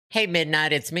Hey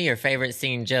Midnight, it's me, your favorite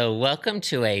scene Joe. Welcome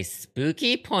to a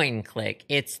spooky point and click.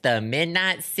 It's the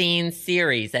Midnight Scenes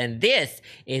series, and this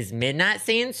is Midnight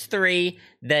Scenes 3,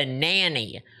 The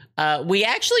Nanny. We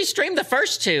actually streamed the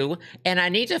first two, and I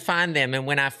need to find them, and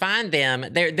when I find them,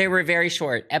 they were very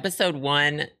short. Episode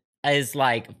 1 is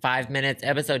like 5 minutes,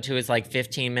 episode 2 is like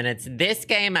 15 minutes. This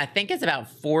game, I think, is about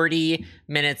 40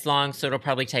 minutes long, so it'll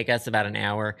probably take us about an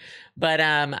hour. But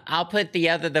I'll put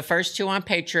the first two on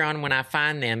Patreon when I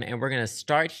find them, and we're going to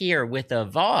start here with a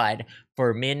VOD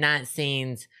for Midnight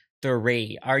Scenes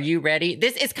 3. Are you ready?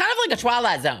 This is kind of like a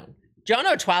Twilight Zone. Do y'all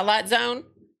know Twilight Zone?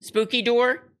 Spooky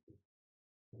door?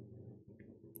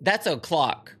 That's a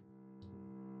clock.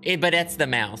 But that's the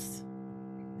mouse.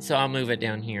 So I'll move it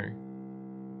down here.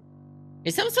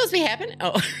 Is something supposed to be happening?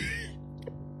 Oh.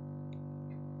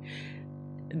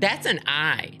 That's an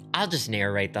eye. I'll just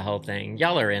narrate the whole thing.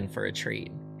 Y'all are in for a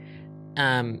treat.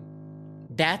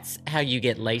 That's how you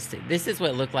get LASIK. This is what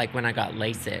it looked like when I got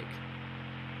LASIK.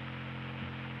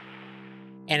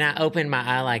 And I opened my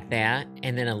eye like that,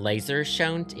 and then a laser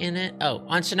shone in it. Oh,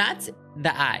 on tonight's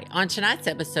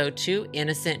episode, 2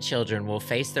 innocent children will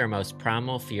face their most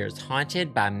primal fears,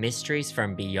 haunted by mysteries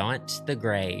from beyond the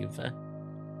grave.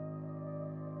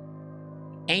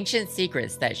 Ancient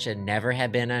secrets that should never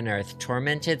have been unearthed,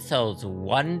 tormented souls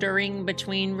wandering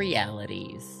between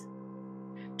realities.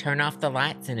 Turn off the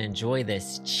lights and enjoy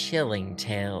this chilling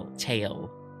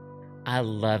tale. I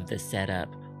love the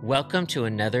setup. Welcome to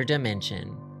another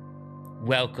dimension.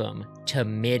 Welcome to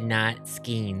Midnight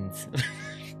Scenes.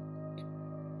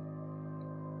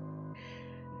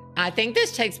 I think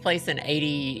this takes place in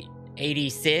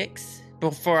 86,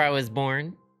 before I was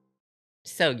born.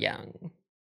 So young.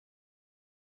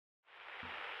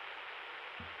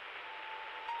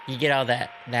 You get all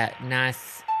that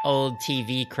nice old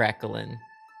TV crackling.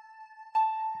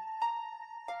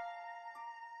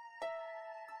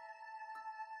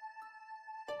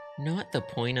 Not the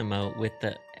point emote with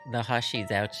the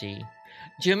hushies ouchie.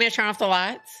 Do you want me to turn off the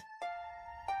lights?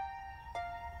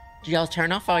 Y'all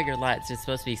turn off all your lights. It's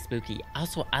supposed to be spooky.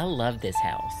 Also, I love this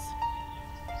house.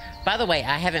 By the way,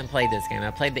 I haven't played this game.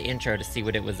 I played the intro to see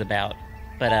what it was about.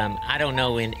 But I don't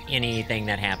know anything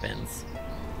that happens.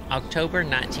 October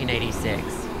 1986.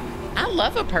 I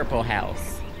love a purple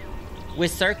house. With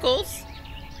circles.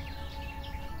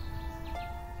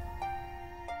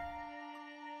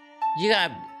 You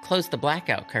gotta close the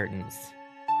blackout curtains.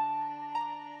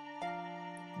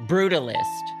 Brutalist.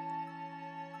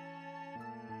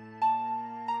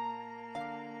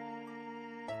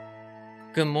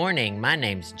 Good morning, my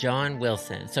name's John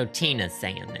Wilson. So Tina's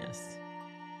saying this.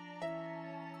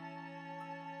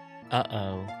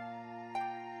 Uh-oh.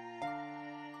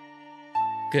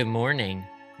 Good morning.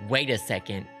 Wait a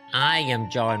second. I am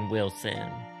John Wilson.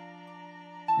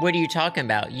 What are you talking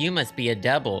about? You must be a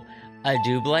double. A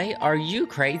double? Are you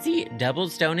crazy?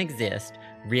 Doubles don't exist.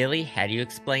 Really? How do you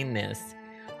explain this?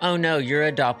 Oh no, you're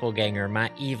a doppelganger,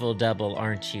 my evil double,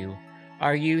 aren't you?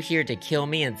 Are you here to kill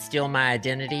me and steal my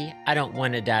identity? I don't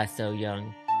want to die so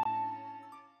young.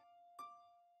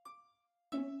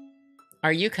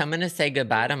 Are you coming to say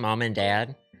goodbye to Mom and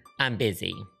Dad? I'm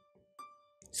busy.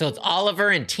 So it's Oliver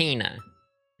and Tina.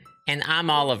 And I'm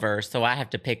Oliver, so I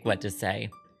have to pick what to say.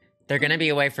 They're going to be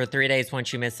away for 3 days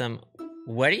once you miss them.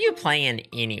 What are you playing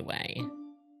anyway?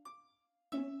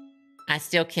 I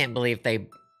still can't believe they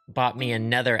bought me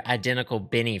another identical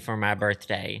Benny for my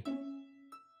birthday.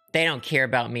 They don't care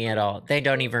about me at all. They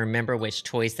don't even remember which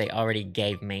toys they already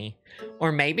gave me.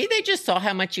 Or maybe they just saw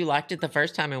how much you liked it the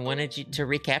first time and wanted you to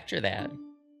recapture that.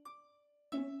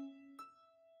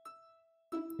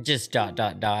 Just ... I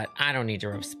don't need to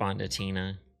respond to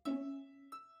Tina.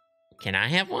 Can I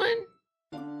have one?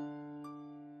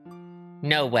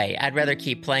 No way. I'd rather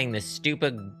keep playing this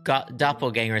stupid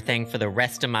doppelganger thing for the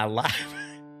rest of my life.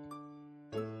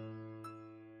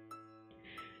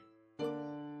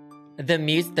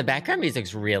 The background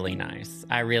music's really nice.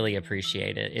 I really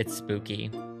appreciate it. It's spooky.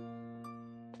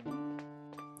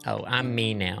 Oh, I'm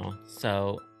me now.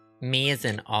 So, me is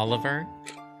in Oliver.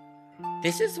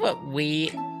 This is what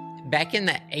back in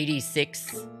the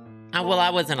 86, well, I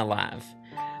wasn't alive,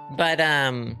 but,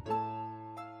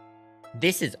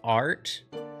 this is art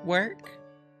work,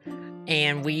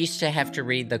 and we used to have to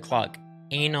read the clock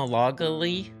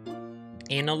analogically.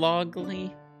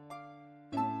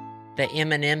 The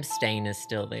M&M stain is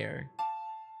still there.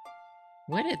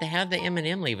 How'd the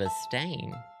M&M leave a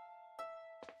stain?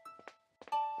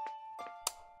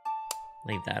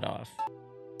 Leave that off.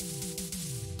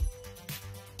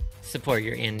 Support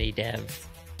your indie devs.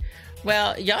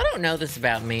 Well, y'all don't know this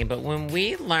about me, but when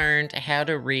we learned how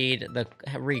to read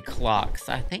clocks,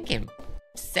 I think in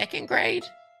second grade?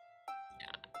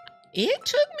 It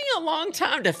took me a long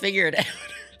time to figure it out.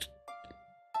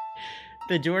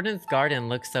 The Jordan's garden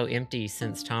looks so empty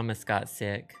since Thomas got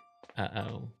sick.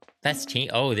 Uh-oh. That's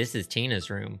Oh, this is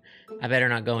Tina's room. I better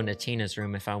not go into Tina's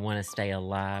room if I want to stay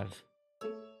alive.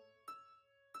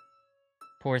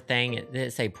 Poor thing. Did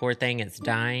it say poor thing, it's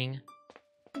dying?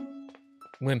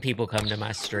 When people come to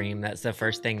my stream, that's the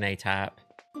first thing they type.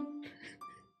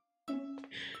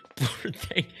 Poor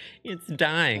thing, it's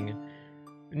dying.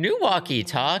 New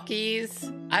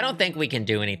walkie-talkies? I don't think we can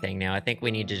do anything now. I think we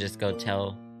need to just go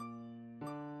tell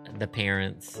the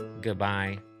parents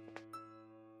goodbye.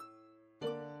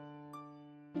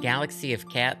 Galaxy of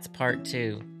Cats Part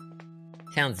 2.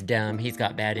 Sounds dumb. He's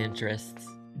got bad interests.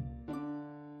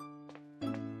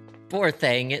 Poor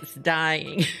thing, it's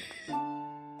dying.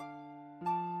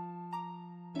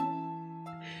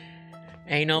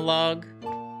 Analog.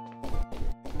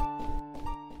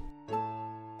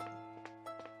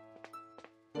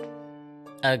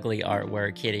 Ugly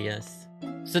artwork, hideous.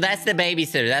 So that's the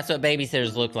babysitter. That's what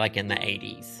babysitters looked like in the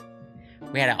 80s.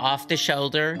 We had an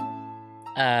off-the-shoulder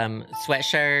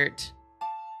sweatshirt.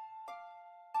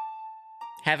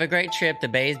 Have a great trip. The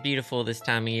bay is beautiful this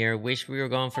time of year. Wish we were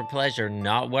going for pleasure,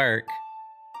 not work.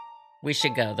 We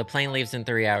should go. The plane leaves in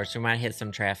 3 hours. We might hit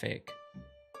some traffic.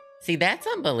 See, that's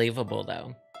unbelievable,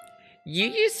 though. You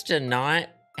used to not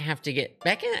have to get...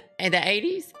 Back in the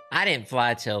 80s, I didn't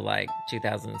fly till like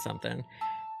 2000-something.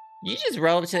 You just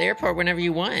roll up to the airport whenever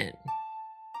you want.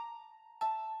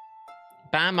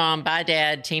 Bye, Mom. Bye,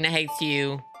 Dad. Tina hates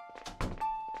you.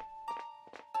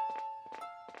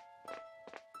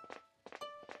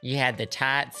 You had the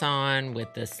tights on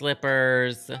with the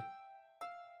slippers.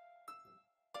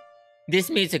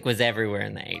 This music was everywhere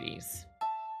in the 80s.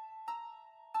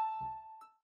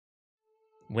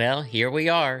 Well, here we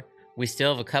are. We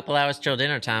still have a couple hours till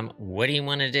dinner time. What do you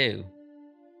want to do?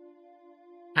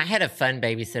 I had a fun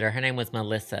babysitter. Her name was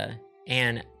Melissa,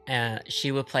 and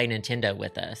she would play Nintendo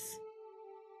with us.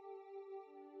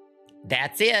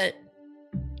 That's it.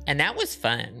 And that was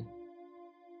fun.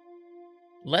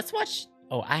 Let's watch...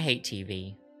 Oh, I hate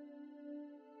TV.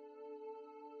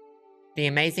 The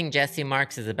Amazing Jesse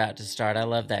Marks is about to start. I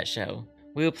love that show.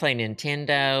 We would play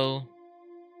Nintendo.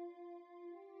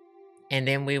 And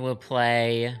then we would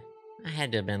play... I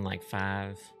had to have been like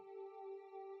 5.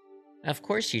 Of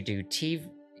course you do. TV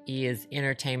is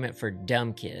entertainment for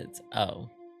dumb kids. Oh.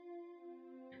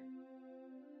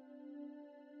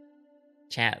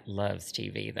 Chat loves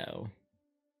TV, though.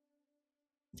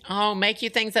 Oh, make you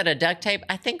things out of duct tape?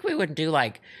 I think we would do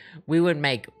like... We would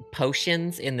make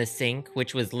potions in the sink,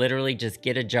 which was literally just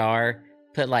get a jar,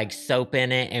 put like soap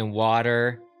in it and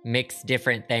water, mix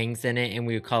different things in it, and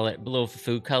we would call it a little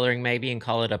food coloring maybe and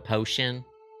call it a potion.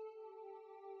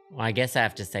 Well, I guess I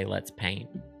have to say let's paint.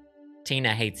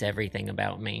 Tina hates everything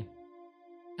about me.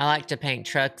 I like to paint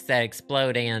trucks that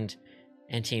explode and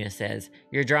Tina says,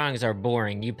 your drawings are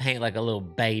boring. You paint like a little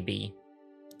baby.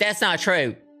 That's not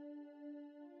true.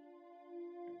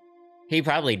 He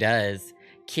probably does.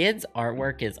 Kids'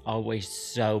 artwork is always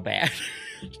so bad.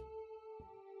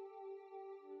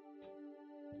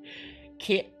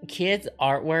 Kids'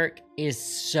 artwork is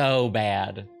so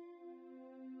bad.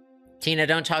 Tina,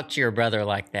 don't talk to your brother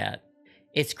like that.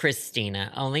 It's Christina.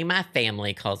 Only my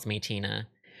family calls me Tina.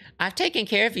 I've taken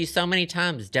care of you so many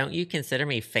times. Don't you consider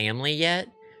me family yet?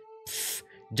 Pfft,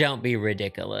 don't be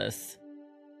ridiculous.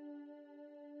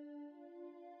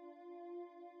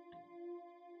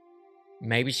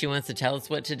 Maybe she wants to tell us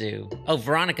what to do. Oh,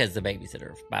 Veronica's the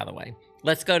babysitter, by the way.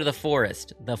 Let's go to the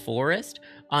forest. The forest?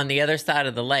 On the other side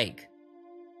of the lake.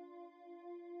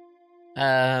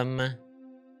 Yeah,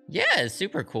 it's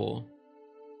super cool.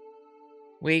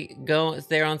 We go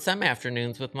there on some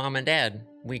afternoons with Mom and Dad.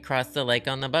 We cross the lake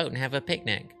on the boat and have a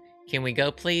picnic. Can we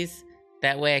go, please?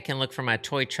 That way I can look for my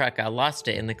toy truck. I lost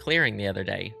it in the clearing the other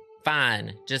day.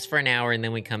 Fine, just for an hour and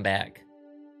then we come back.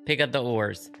 Pick up the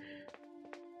oars.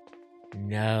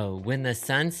 No, when the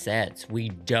sun sets, we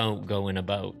don't go in a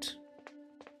boat.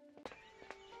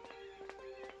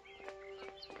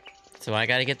 So I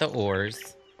gotta get the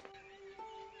oars.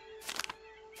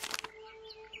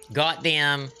 Got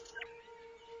them.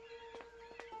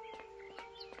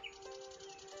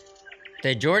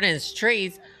 The Jordan's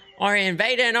trees are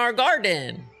invading our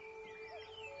garden.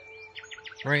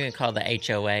 We're gonna call the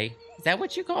HOA. Is that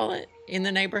what you call it in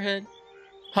the neighborhood?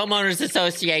 Homeowners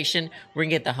Association. We're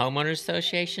gonna get the Homeowners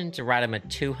Association to write them a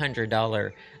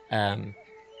 $200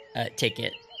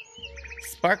 ticket.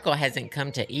 Sparkle hasn't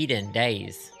come to eat in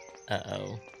days.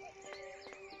 Uh-oh.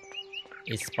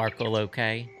 Is Sparkle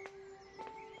okay?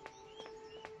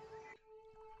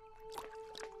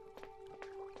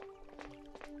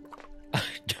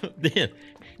 This,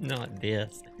 not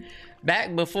this.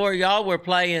 Back before y'all were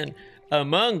playing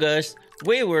Among Us,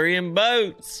 we were in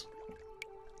boats.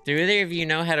 Do either of you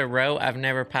know how to row? I've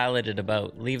never piloted a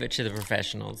boat. Leave it to the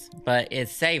professionals. But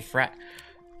it's safe, right?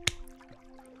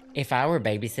 If I were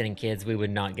babysitting kids, we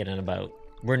would not get in a boat.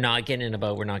 We're not getting in a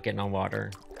boat. We're not getting on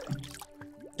water.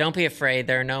 Don't be afraid.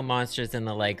 There are no monsters in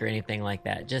the lake or anything like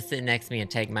that. Just sit next to me and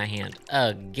take my hand.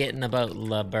 Get in the boat,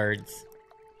 lovebirds.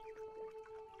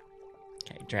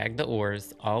 Okay, drag the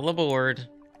oars. All aboard.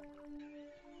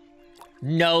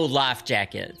 No life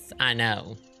jackets. I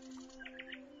know.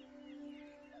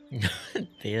 Not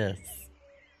this.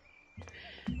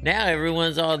 Now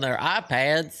everyone's on their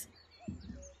iPads.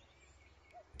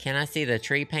 Can I see the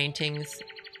tree paintings?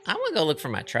 I want to go look for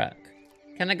my truck.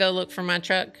 Can I go look for my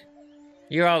truck?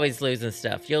 You're always losing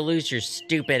stuff. You'll lose your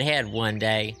stupid head one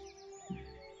day.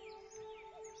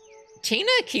 Tina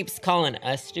keeps calling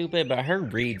us stupid, but her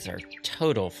reads are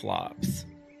total flops.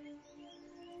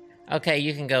 Okay,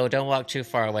 you can go. Don't walk too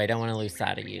far away. Don't want to lose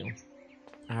sight of you.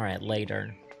 All right,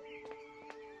 later.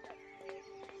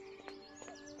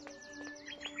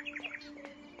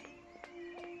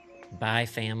 Bye,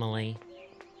 family.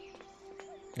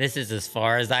 This is as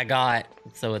far as I got,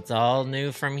 so it's all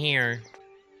new from here.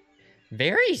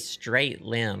 Very straight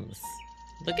limbs.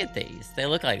 Look at these. They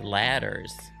look like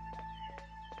ladders.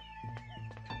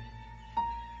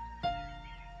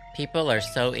 People are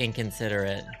so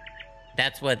inconsiderate.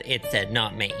 That's what it said,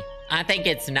 not me. I think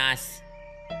it's nice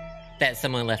that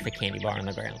someone left a candy bar on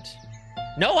the ground.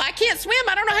 No, I can't swim.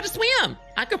 I don't know how to swim.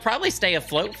 I could probably stay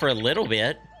afloat for a little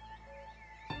bit.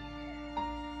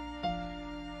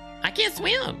 I can't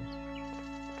swim.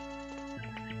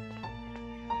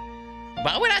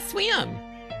 Why would I swim?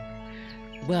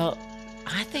 Well,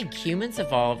 I think humans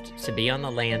evolved to be on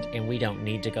the land and we don't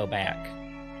need to go back.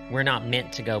 We're not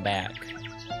meant to go back.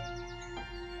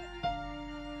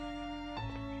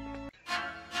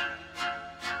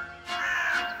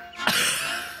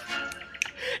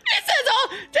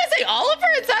 Does it say Oliver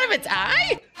inside of its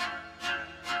eye?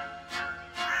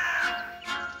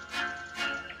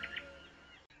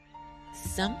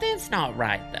 Something's not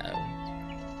right, though.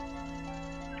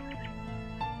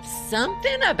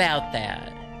 Something about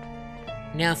that.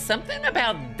 Now, something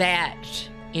about that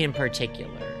in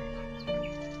particular.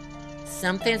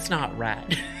 Something's not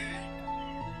right.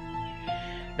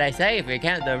 They say if you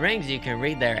count the rings, you can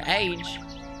read their age.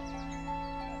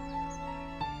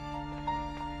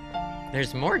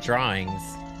 There's more drawings.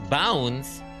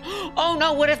 Bones? Oh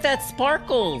no, what if that's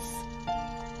Sparkles?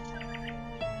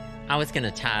 I was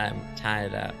gonna tie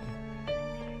it up.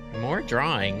 More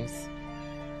drawings.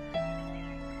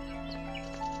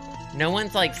 No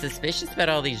one's like suspicious about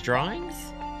all these drawings?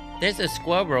 There's a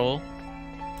squirrel.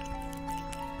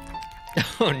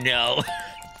 Oh no.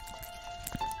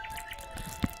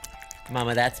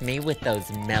 Mama, that's me with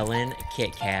those melon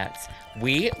Kit Kats.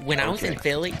 When I was in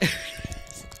Philly.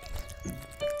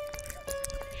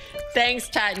 Thanks,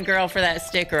 Titan Girl, for that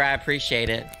sticker. I appreciate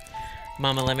it.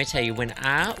 Mama, let me tell you,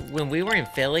 when we were in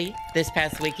Philly this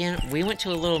past weekend, we went to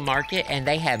a little market and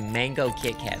they had mango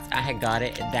Kit Kats. I had got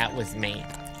it and that was me.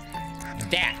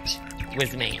 That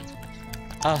was me.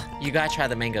 Oh, you gotta try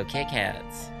the mango Kit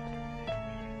Kats.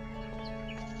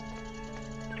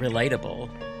 Relatable.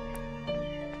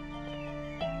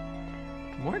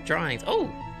 More drawings.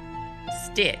 Oh,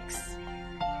 sticks.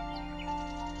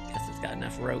 Guess it's got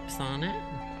enough ropes on it.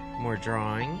 More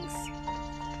drawings.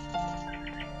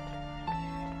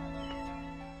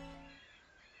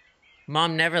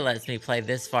 Mom never lets me play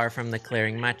this far from the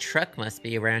clearing. My truck must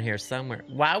be around here somewhere.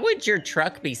 Why would your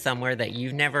truck be somewhere that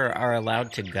you never are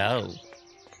allowed to go?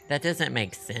 That doesn't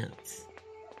make sense.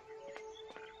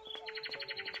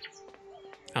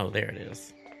 Oh, there it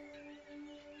is.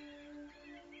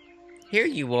 Here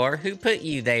you are. Who put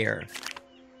you there?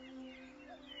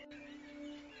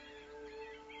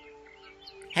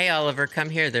 Hey, Oliver, come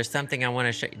here. There's something I want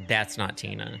to show you. That's not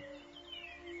Tina.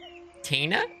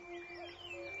 Tina?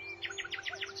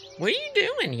 What are you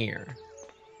doing here?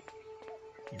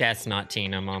 That's not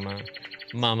Tina, Mama.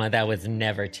 Mama, that was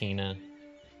never Tina.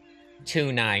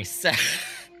 Too nice. It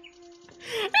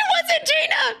wasn't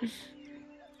Tina!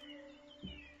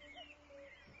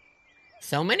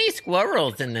 So many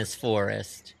squirrels in this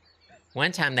forest.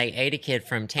 One time they ate a kid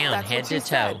from town, head to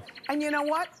toe. And you know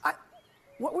what?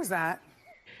 What was that?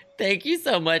 Thank you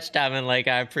so much, Diamond Lake.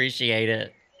 I appreciate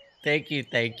it. Thank you,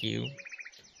 thank you.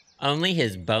 Only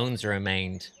his bones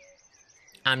remained.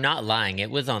 I'm not lying. It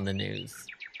was on the news.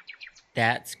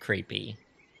 That's creepy.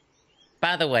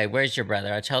 By the way, where's your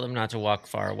brother? I told him not to walk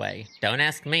far away. Don't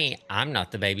ask me. I'm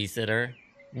not the babysitter.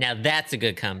 Now that's a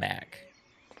good comeback.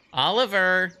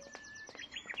 Oliver.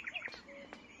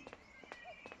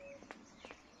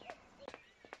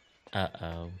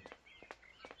 Uh-oh.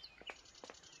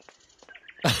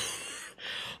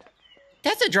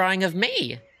 That's a drawing of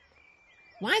me.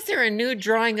 Why is there a nude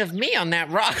drawing of me on that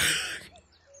rock?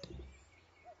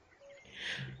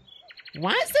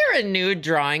 Why is there a nude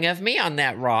drawing of me on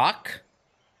that rock?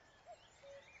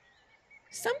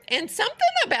 Something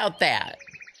about that.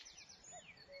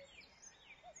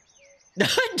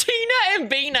 Tina and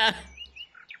Bina.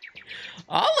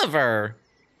 Oliver.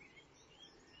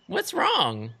 What's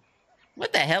wrong?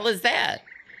 What the hell is that?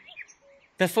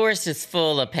 The forest is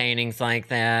full of paintings like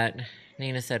that.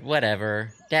 Nina said,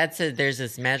 whatever. Dad said there's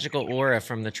this magical aura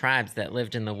from the tribes that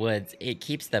lived in the woods. It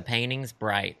keeps the paintings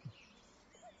bright.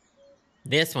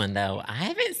 This one, though, I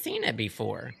haven't seen it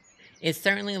before. It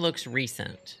certainly looks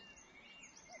recent.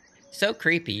 So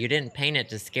creepy, you didn't paint it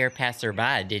to scare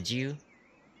passerby, did you?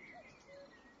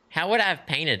 How would I have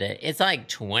painted it? It's like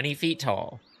 20 feet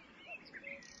tall.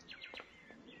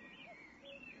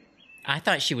 I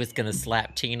thought she was gonna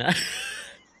slap Tina. I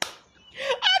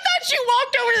thought she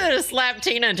walked over there to slap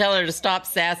Tina and tell her to stop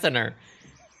sassing her.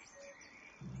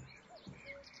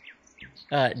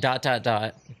 Dot, dot,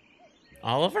 dot.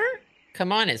 Oliver?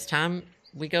 Come on, it's time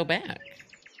we go back.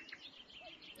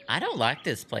 I don't like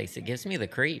this place. It gives me the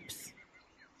creeps.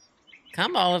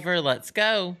 Come, Oliver, let's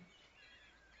go.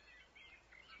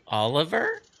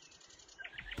 Oliver?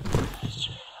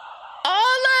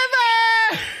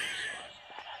 Oliver!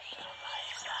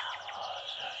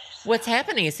 What's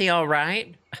happening? Is he all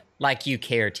right? Like you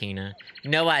care, Tina.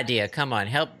 No idea. Come on,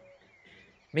 help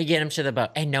me get him to the boat.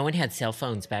 And no one had cell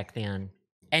phones back then.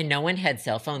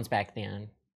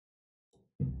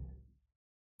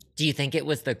 Do you think it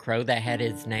was the crow that had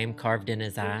his name carved in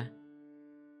his eye?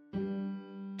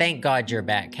 Thank God you're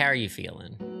back. How are you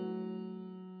feeling?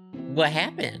 What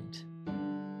happened?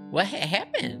 What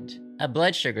happened? A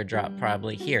blood sugar drop,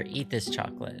 probably. Here, eat this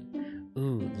chocolate.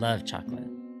 Ooh, love chocolate.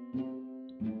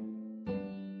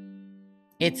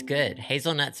 It's good.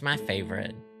 Hazelnut's my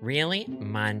favorite. Really?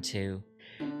 Mine too.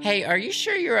 Hey, are you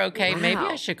sure you're okay? Wow. Maybe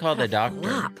I should call the doctor.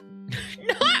 Flop.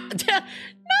 Not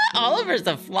Oliver's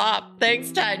a flop.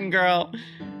 Thanks, Titan Girl.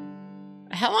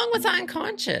 How long was I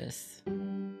unconscious?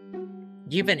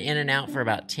 You've been in and out for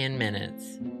about 10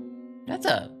 minutes. That's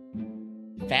a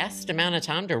fast amount of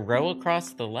time to row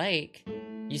across the lake.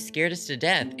 You scared us to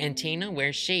death. And Tina,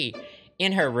 where's she?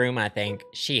 In her room, I think.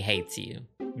 She hates you.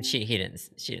 She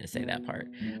didn't say that part.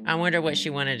 I wonder what she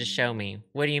wanted to show me.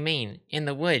 What do you mean? In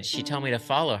the woods, she told me to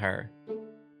follow her.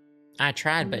 I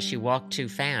tried, but she walked too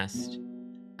fast.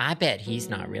 I bet he's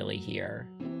not really here.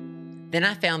 Then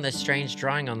I found this strange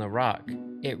drawing on the rock.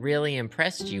 It really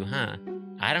impressed you, huh?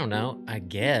 I don't know, I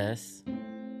guess.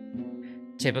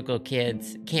 Typical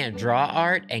kids can't draw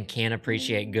art and can't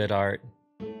appreciate good art.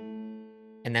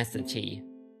 And that's the T.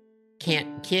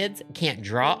 Kids can't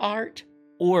draw art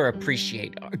or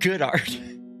appreciate good art.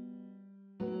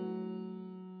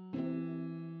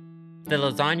 The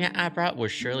lasagna I brought will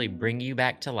surely bring you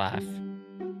back to life.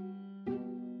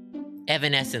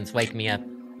 Evanescence, wake me up.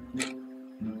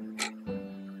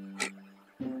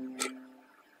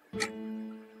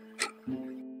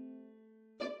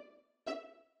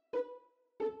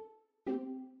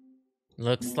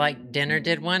 Looks like dinner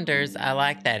did wonders. I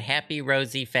like that happy,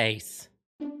 rosy face.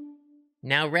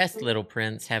 Now rest, little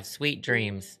prince. Have sweet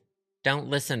dreams. Don't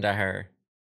listen to her.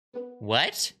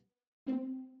 What?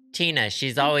 Tina,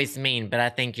 she's always mean, but I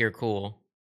think you're cool.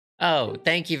 Oh,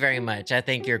 thank you very much. I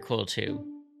think you're cool too.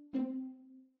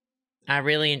 I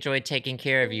really enjoyed taking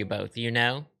care of you both, you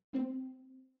know?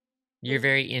 You're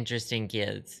very interesting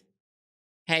kids.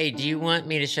 Hey, do you want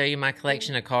me to show you my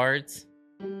collection of cards?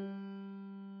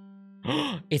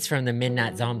 It's from the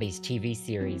Midnight Zombies TV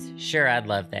series. Sure, I'd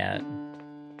love that.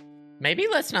 Maybe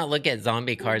let's not look at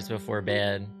zombie cards before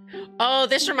bed. Oh,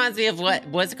 this reminds me of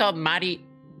what's it called? Mighty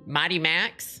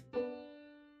Max?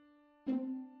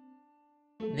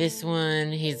 This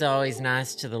one, he's always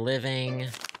nice to the living.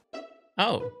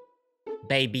 Oh,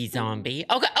 baby zombie.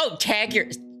 Okay, oh,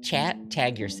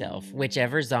 tag yourself.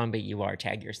 Whichever zombie you are,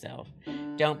 tag yourself.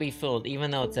 Don't be fooled.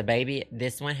 Even though it's a baby,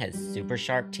 this one has super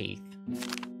sharp teeth.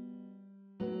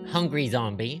 Hungry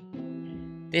zombie.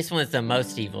 This one's the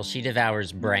most evil. She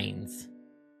devours brains.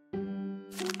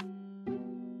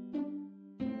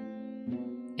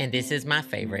 And this is my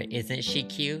favorite. Isn't she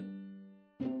cute?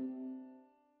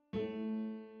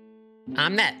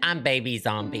 I'm baby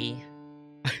zombie.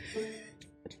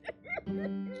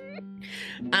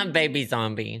 I'm baby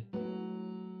zombie.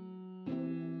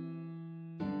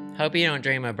 Hope you don't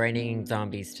dream of brain-eating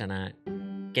zombies tonight.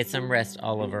 Get some rest,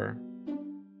 Oliver.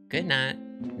 Good night.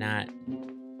 Not...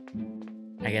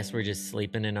 I guess we're just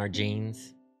sleeping in our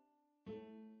jeans.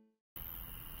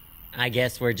 I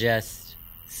guess we're just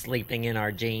sleeping in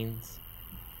our jeans.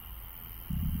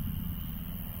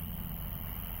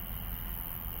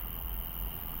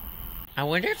 I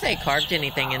wonder if they carved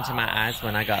anything into my eyes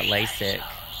when I got LASIK.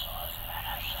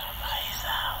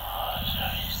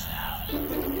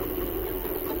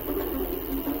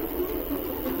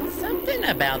 Something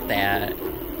about that.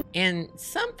 And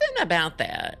something about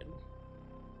that.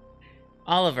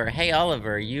 Oliver, hey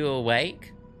Oliver, you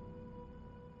awake?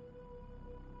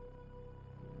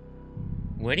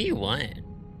 What do you want?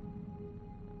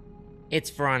 It's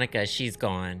Veronica, she's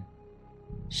gone.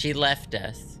 She left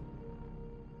us.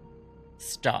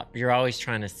 Stop, you're always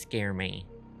trying to scare me.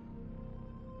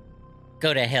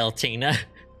 Go to hell, Tina.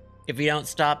 If you don't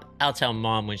stop, I'll tell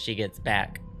Mom when she gets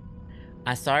back.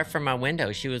 I saw her from my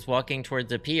window. She was walking towards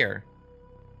the pier.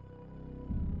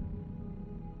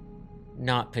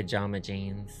 Not pajama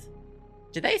jeans.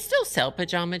 Do they still sell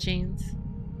pajama jeans?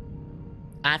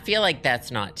 I feel like that's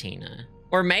not Tina.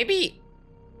 Or maybe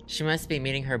she must be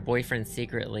meeting her boyfriend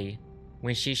secretly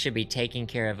when she should be taking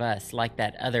care of us like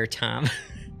that other time.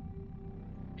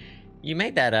 You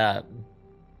made that up.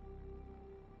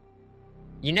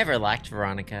 You never liked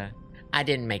Veronica. I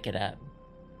didn't make it up.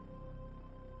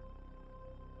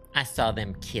 I saw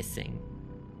them kissing.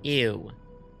 Ew.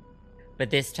 But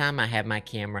this time I have my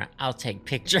camera. I'll take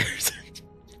pictures.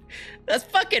 That's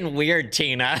fucking weird,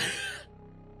 Tina.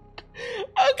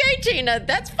 Okay, Tina,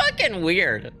 that's fucking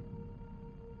weird.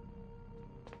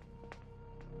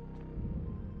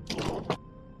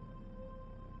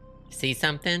 See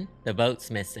something? The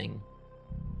boat's missing.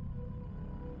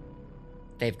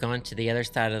 They've gone to the other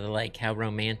side of the lake. How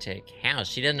romantic. How?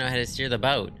 She doesn't know how to steer the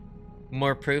boat.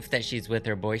 More proof that she's with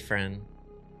her boyfriend.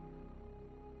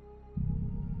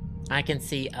 I can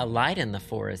see a light in the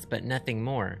forest, but nothing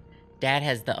more. Dad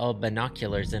has the old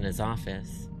binoculars in his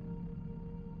office.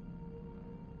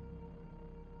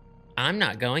 I'm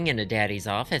not going into Daddy's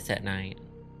office at night.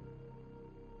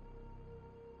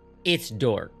 It's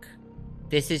dork.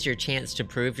 This is your chance to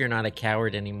prove you're not a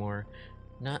coward anymore.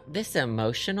 Not this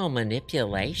emotional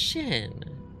manipulation.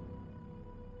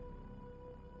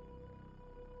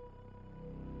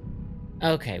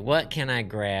 Okay, what can I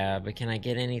grab? Can I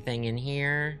get anything in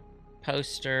here?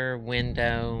 Poster,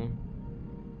 window.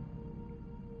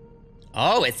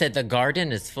 Oh, it said the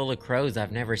garden is full of crows.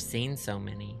 I've never seen so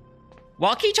many.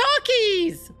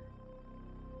 Walkie-talkies!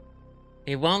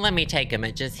 It won't let me take them.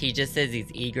 He just says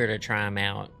he's eager to try them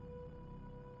out.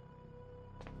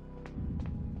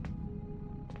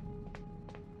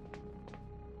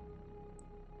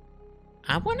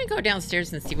 I want to go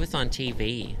downstairs and see what's on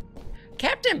TV.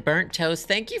 Captain Burnt Toast,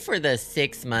 thank you for the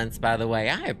 6 months, by the way.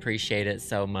 I appreciate it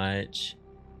so much.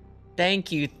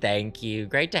 Thank you, thank you.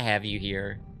 Great to have you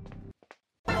here.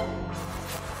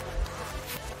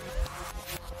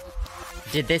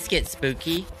 Did this get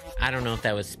spooky? I don't know if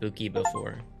that was spooky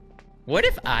before. What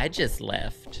if I just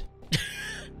left?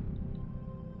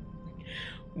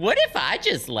 What if I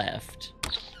just left?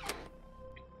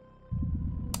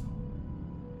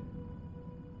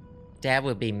 Dad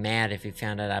would be mad if he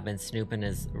found out I've been snooping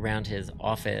around his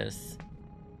office.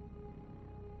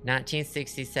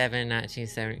 1967,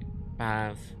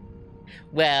 1975.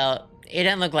 Well, it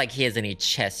doesn't look like he has any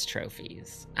chess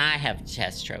trophies. I have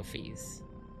chess trophies.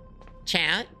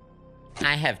 Chat,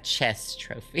 I have chess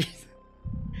trophies.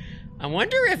 I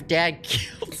wonder if Dad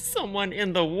killed someone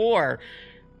in the war.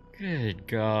 Good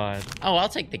God. Oh, I'll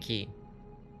take the key.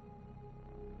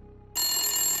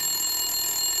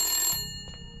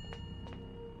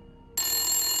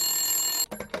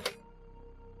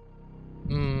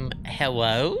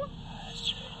 Hello?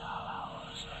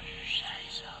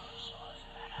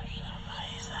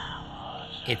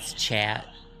 It's chat.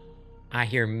 I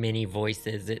hear many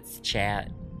voices. It's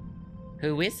chat.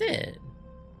 Who is it?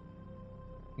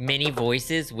 Many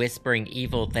voices whispering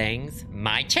evil things.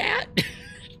 My chat?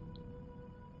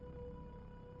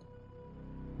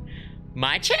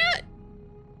 My chat?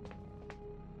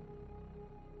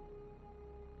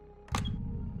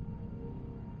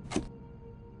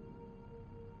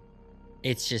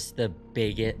 It's just the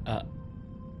biggest,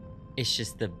 it's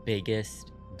just the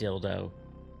biggest dildo.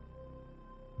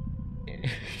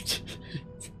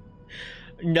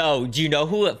 No, do you know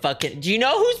who it do you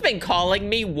know who's been calling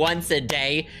me once a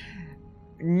day?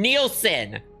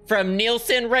 Nielsen, from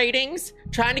Nielsen Ratings,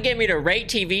 trying to get me to rate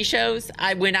TV shows.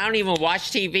 When I don't even watch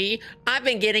TV, I've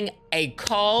been getting a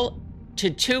call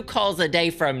to 2 calls a day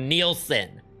from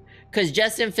Nielsen. Because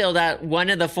Justin filled out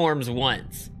one of the forms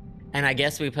once. And I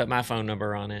guess we put my phone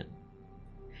number on it.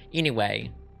 Anyway,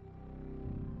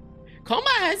 Call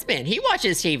my husband. He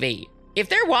watches TV. If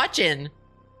they're watching.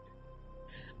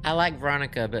 I like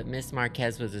Veronica, but Miss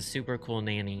Marquez was a super cool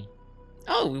nanny.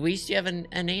 Oh, we used to have a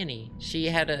nanny. She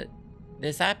had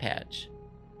this eye patch.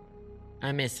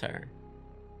 I miss her.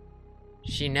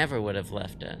 She never would have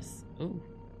left us. Ooh.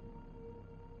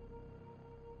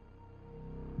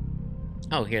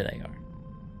 Oh, here they are.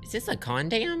 Is this a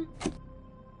condom?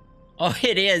 Oh,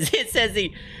 it is. It says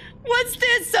what's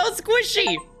this? So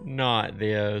squishy. Not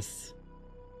this.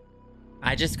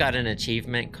 I just got an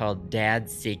achievement called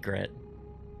Dad's Secret.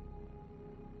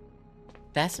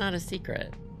 That's not a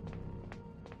secret.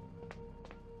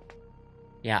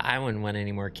 Yeah, I wouldn't want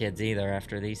any more kids either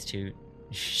after these two.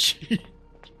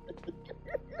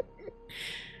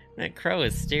 That crow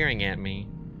is staring at me.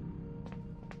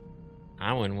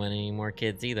 I wouldn't want any more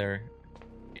kids either.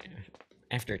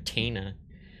 After Tina.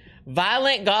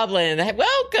 Violent Goblin,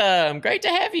 welcome! Great to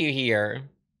have you here.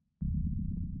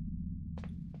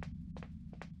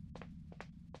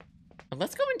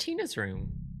 Let's go in Tina's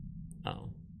room. Oh.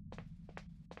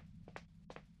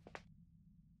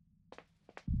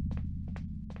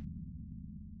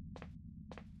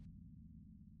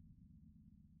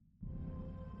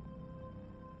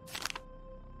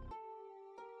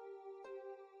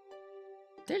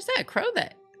 There's that crow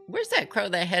that... Where's that crow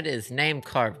that had his name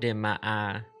carved in my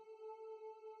eye?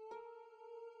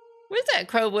 Where's that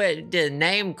crow with the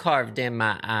name carved in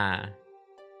my eye?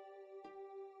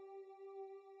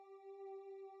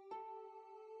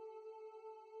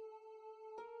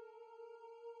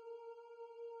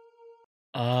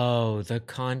 Oh, the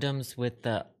condoms with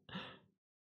the...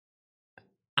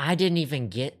 I didn't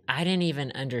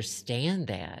even understand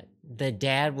that. The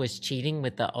dad was cheating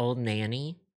with the old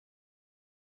nanny?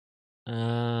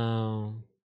 Oh.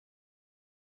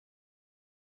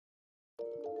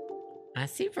 I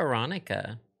see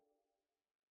Veronica.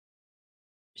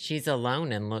 She's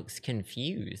alone and looks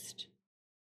confused.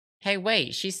 Hey,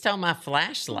 wait, she stole my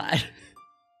flashlight.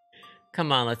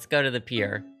 Come on, let's go to the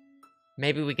pier.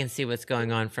 Maybe we can see what's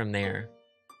going on from there.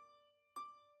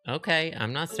 Okay,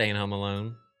 I'm not staying home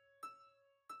alone.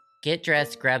 Get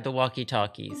dressed, grab the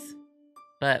walkie-talkies.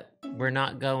 But we're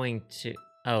not going to...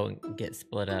 Oh, get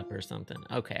split up or something.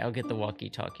 Okay, I'll get the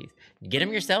walkie-talkies. Get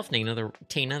them yourself, Tina,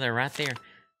 they're right there.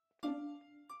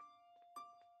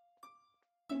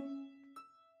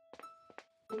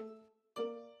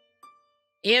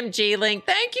 MG Link,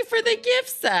 thank you for the gift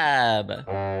sub.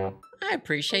 I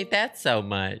appreciate that so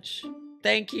much.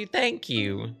 Thank you, thank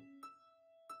you.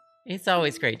 It's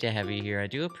always great to have you here. I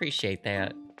do appreciate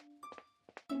that.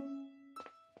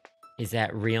 Is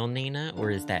that real Nina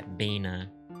or is that Bina?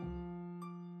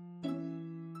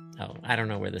 Oh, I don't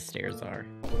know where the stairs are.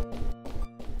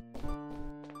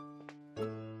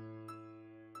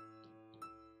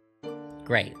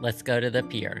 Great, let's go to the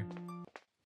pier.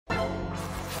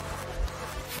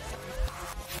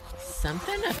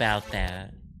 Something about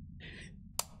that.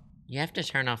 You have to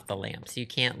turn off the lamps. You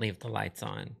can't leave the lights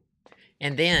on.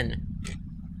 And then...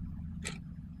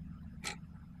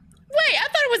 Wait, I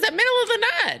thought it was the middle of the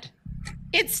night.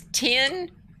 It's 10...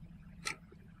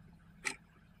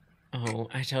 Oh,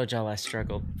 I told y'all I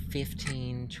struggled.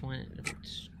 15, 20...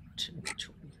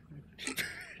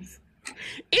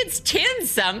 It's 10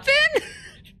 something?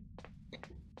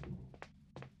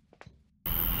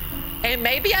 And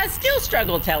maybe I still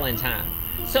struggle telling time.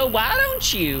 So why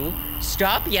don't you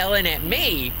stop yelling at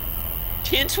me?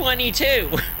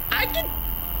 10:22. I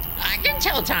can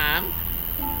tell time.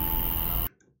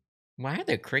 Why are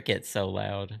the crickets so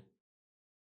loud?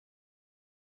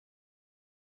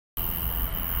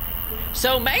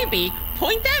 So maybe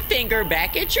point that finger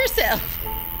back at yourself.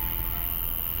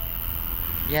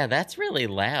 Yeah, that's really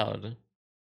loud.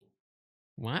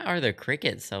 Why are the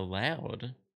crickets so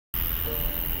loud?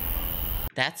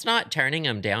 That's not turning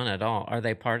them down at all. Are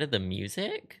they part of the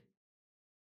music?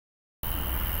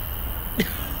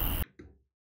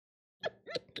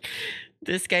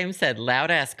 This game said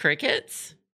loud ass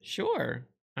crickets? Sure.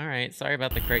 Alright, sorry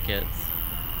about the crickets.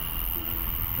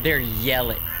 They're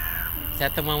yelling. Is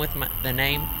that the one with the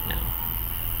name? No.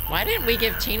 Why didn't we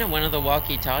give Tina one of the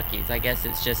walkie-talkies? I guess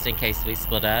it's just in case we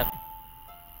split up.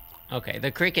 Okay, the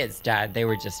crickets died. They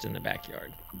were just in the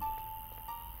backyard.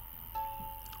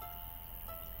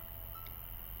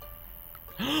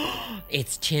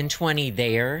 It's 10:20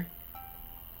 there.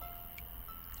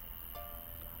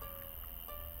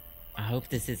 I hope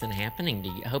this isn't happening to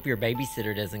you. I hope your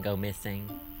babysitter doesn't go missing.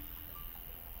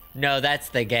 No, that's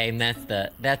the game.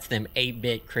 That's them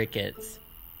 8-bit crickets.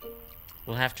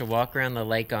 We'll have to walk around the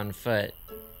lake on foot.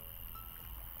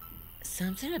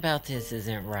 Something about this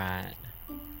isn't right.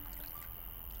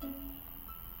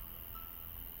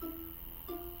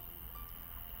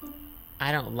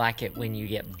 I don't like it when you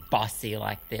get bossy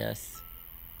like this.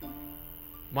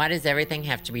 Why does everything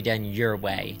have to be done your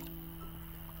way?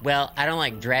 Well, I don't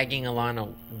like dragging along a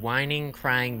whining,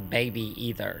 crying baby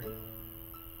either.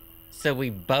 So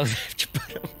we both have to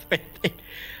put up with it.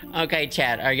 Okay,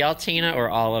 chat, are y'all Tina or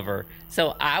Oliver?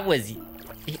 So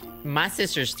my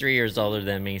sister's 3 years older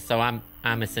than me, so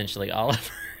I'm essentially Oliver.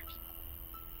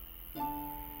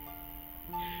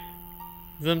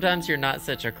 Sometimes you're not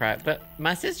such a cry, but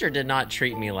my sister did not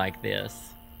treat me like this.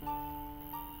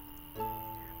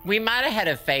 We might have had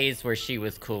a phase where she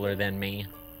was cooler than me.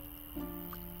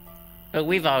 But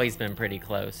we've always been pretty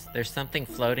close. There's something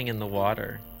floating in the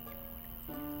water.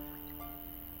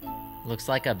 Looks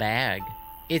like a bag.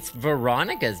 It's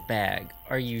Veronica's bag.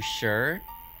 Are you sure?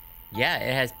 Yeah,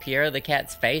 it has Piero the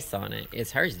cat's face on it.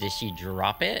 It's hers. Did she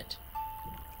drop it?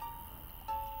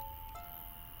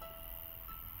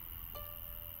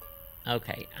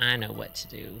 Okay, I know what to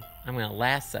do. I'm gonna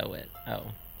lasso it. Oh,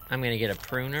 I'm gonna get a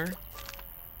pruner.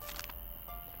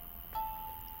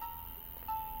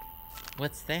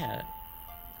 What's that?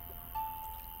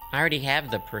 I already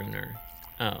have the pruner.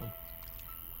 Oh.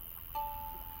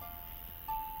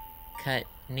 Cut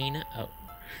Nina? Oh.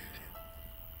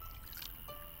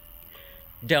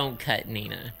 Don't cut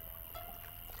Nina.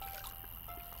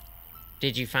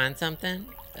 Did you find something?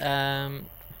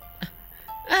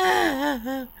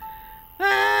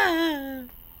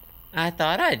 I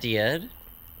thought I did.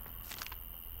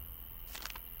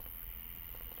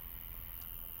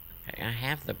 Okay, I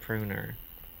have the pruner.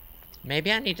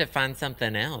 Maybe I need to find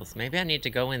something else. Maybe I need to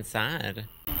go inside.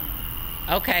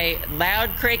 Okay,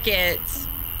 loud crickets.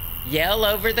 Yell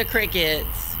over the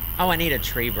crickets. Oh, I need a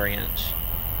tree branch.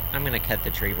 I'm gonna cut the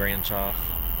tree branch off.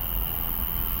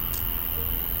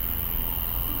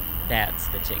 That's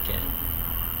the ticket.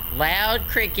 Loud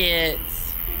crickets.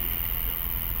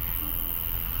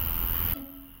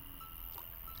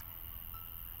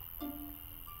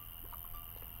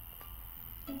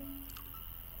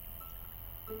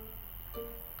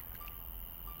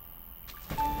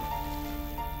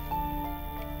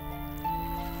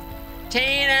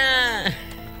 Tina!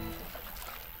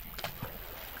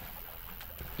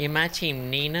 You my team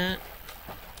Nina?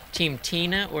 Team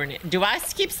Tina or... Do I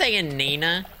keep saying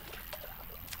Nina?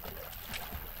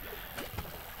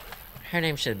 Her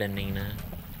name should have been Nina.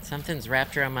 Something's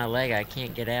wrapped around my leg. I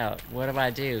can't get out. What do I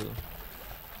do?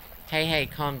 Hey,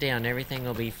 calm down. Everything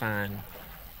will be fine.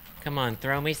 Come on,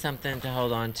 throw me something to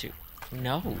hold on to.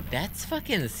 No, that's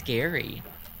fucking scary.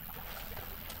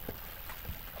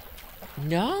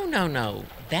 No.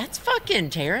 That's fucking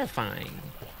terrifying.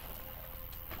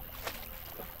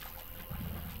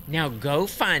 Now go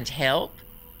find help.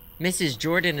 Mrs.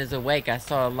 Jordan is awake. I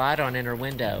saw a light on in her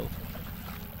window.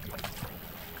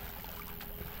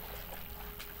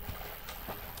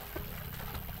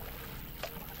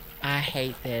 I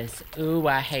hate this. Ooh,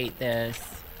 I hate this.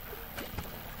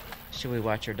 Should we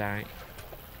watch her die?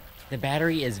 The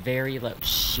battery is very low.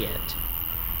 Shit.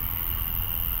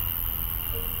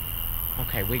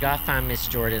 Okay, we gotta find Miss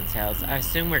Jordan's house. I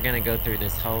assume we're gonna go through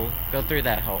this hole. Go through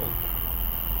that hole.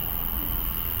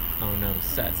 Oh no,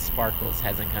 Sparkles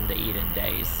hasn't come to eat in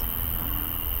days.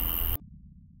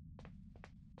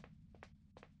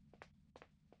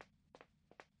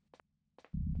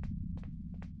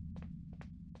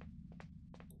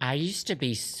 I used to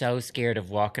be so scared of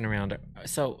walking around.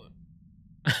 So,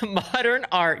 modern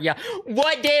art, yeah.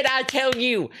 What did I tell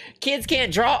you? Kids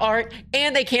can't draw art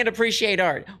and they can't appreciate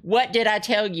art. What did I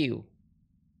tell you?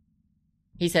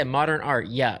 He said modern art,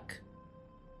 yuck.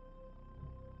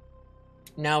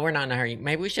 No, we're not in a hurry.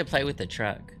 Maybe we should play with the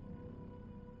truck.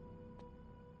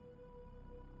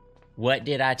 What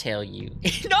did I tell you?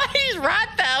 No, he's right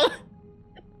though.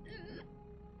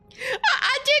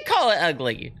 I did call it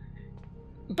ugly.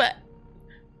 But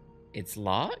it's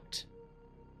locked?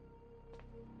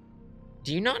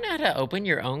 Do you not know how to open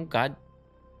your own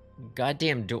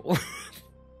goddamn door?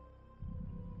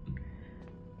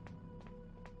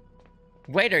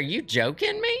 Wait, are you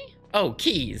joking me? Oh,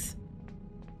 keys.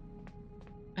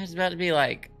 I was about to be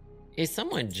like, is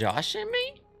someone joshing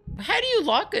me? How do you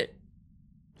lock it?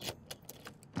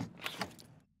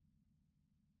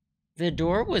 The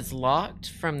door was locked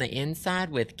from the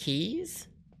inside with keys?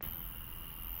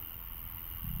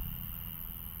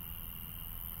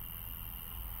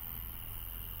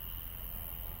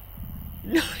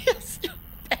 No, it's not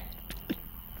that.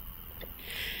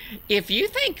 If you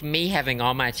think me having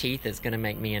all my teeth is going to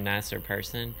make me a nicer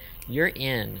person, you're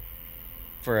in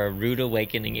for a rude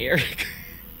awakening, Eric.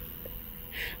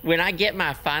 When I get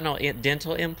my final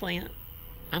dental implant,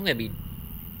 I'm going to be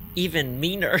even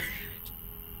meaner.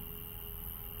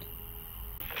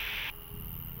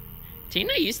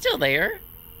 Tina, you still there?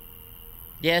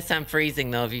 Yes, I'm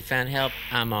freezing though. If you found help,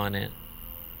 I'm on it.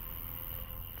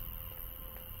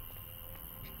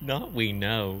 Not we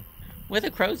know. What are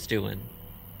the crows doing?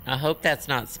 I hope that's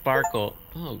not Sparkle.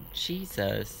 Oh,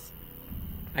 Jesus.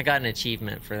 I got an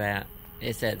achievement for that.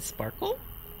 It said Sparkle?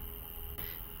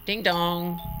 Ding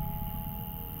dong.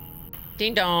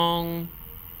 Ding dong.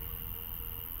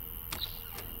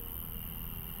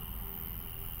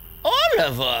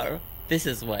 Oliver! This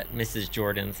is what Mrs.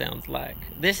 Jordan sounds like.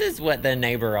 This is what the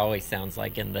neighbor always sounds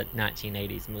like in the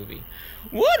 1980s movie.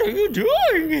 What are you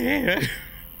doing here?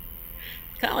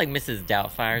 Kind of like Mrs.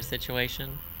 Doubtfire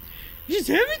situation. Is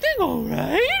everything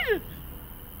alright?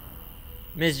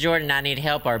 Miss Jordan, I need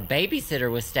help. Our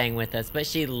babysitter was staying with us, but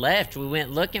she left. We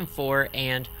went looking for her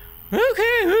and...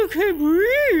 Okay,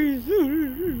 breathe.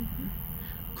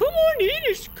 Come on in,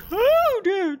 it's cold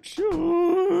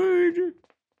outside.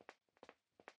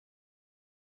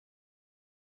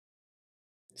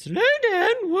 Slow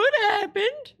down, what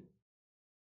happened?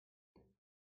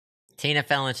 Tina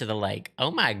fell into the lake. Oh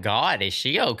my God, is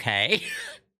she okay?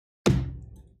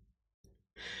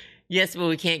 Yes, but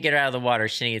we can't get her out of the water.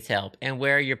 She needs help. And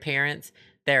where are your parents?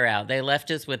 They're out. They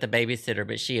left us with a babysitter,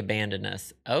 but she abandoned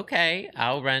us. Okay,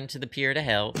 I'll run to the pier to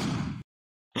help.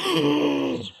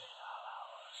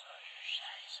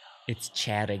 It's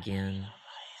Chad again.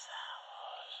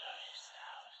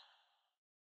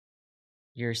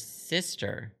 Your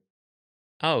sister.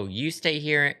 Oh, you stay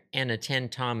here and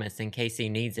attend Thomas in case he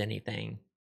needs anything.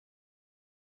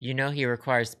 You know he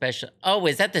requires special... Oh,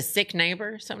 is that the sick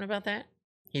neighbor? Something about that?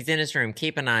 He's in his room.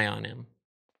 Keep an eye on him.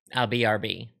 I'll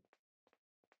BRB.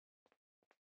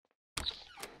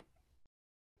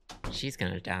 She's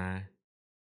gonna die.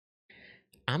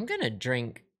 I'm gonna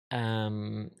drink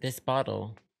this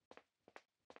bottle.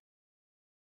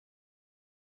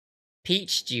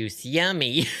 Peach juice.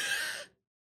 Yummy.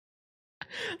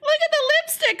 Look at the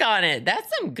lipstick on it. That's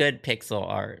some good pixel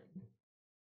art.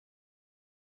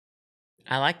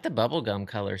 I like the bubblegum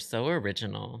color. So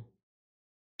original.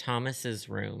 Thomas's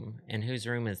room. And whose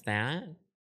room is that?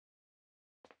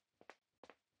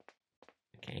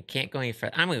 Okay, I can't go any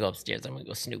further. I'm gonna go upstairs. I'm gonna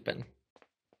go snooping.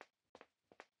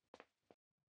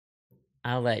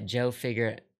 I'll let Joe figure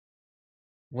it.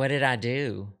 What did I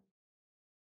do?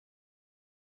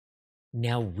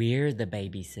 Now we're the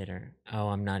babysitter. Oh,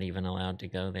 I'm not even allowed to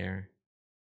go there.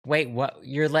 Wait, what?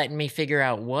 You're letting me figure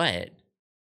out what?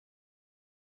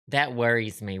 That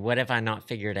worries me. What have I not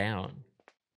figured out?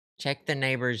 Check the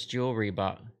neighbor's jewelry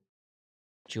box.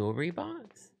 Jewelry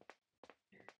box?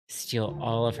 Steal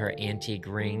all of her antique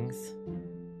rings.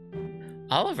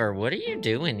 Oliver, what are you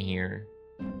doing here?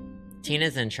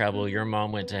 Tina's in trouble. Your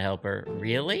mom went to help her.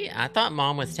 Really? I thought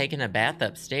mom was taking a bath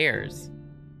upstairs.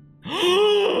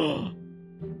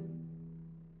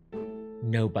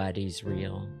 Nobody's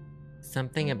real.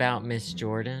 Something about Miss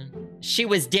Jordan. She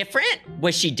was different?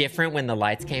 Was she different when the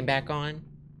lights came back on?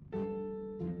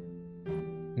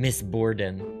 Miss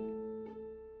Borden.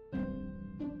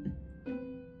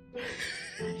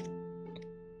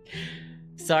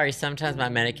 Sorry, sometimes my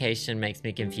medication makes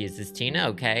me confused. Is Tina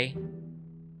okay?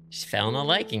 She fell in the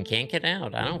lake and can't get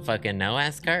out. I don't fucking know.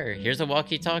 Ask her. Here's a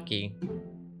walkie-talkie.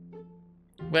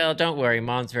 Well, don't worry.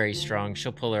 Mom's very strong.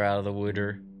 She'll pull her out of the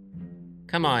water.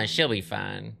 Come on, she'll be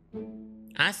fine.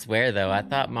 I swear, though, I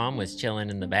thought Mom was chilling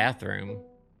in the bathroom.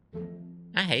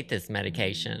 I hate this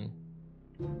medication.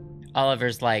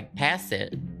 Oliver's like, pass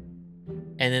it.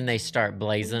 And then they start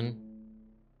blazing.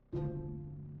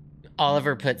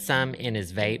 Oliver put some in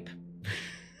his vape.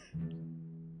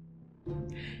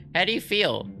 How do you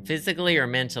feel? Physically or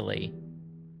mentally?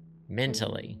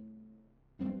 Mentally.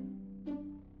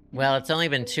 Well, it's only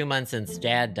been 2 months since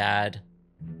Dad died.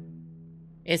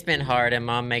 It's been hard, and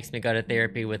Mom makes me go to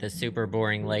therapy with a super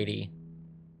boring lady.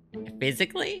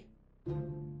 Physically?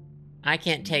 I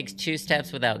can't take 2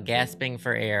 steps without gasping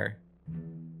for air.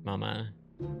 Mama.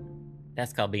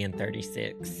 That's called being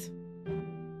 36.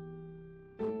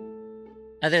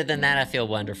 Other than that, I feel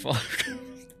wonderful.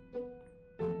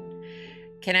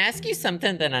 Can I ask you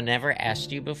something that I never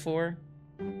asked you before?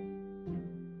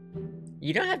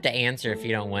 You don't have to answer if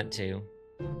you don't want to.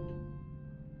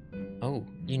 Oh,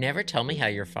 you never told me how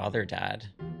your father died.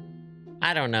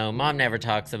 I don't know. Mom never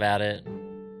talks about it.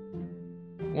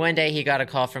 One day he got a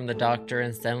call from the doctor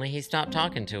and suddenly he stopped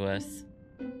talking to us.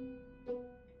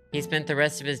 He spent the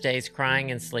rest of his days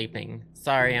crying and sleeping.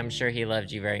 Sorry, I'm sure he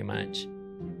loved you very much.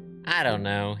 I don't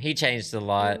know. He changed a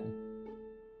lot.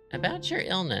 About your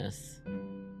illness.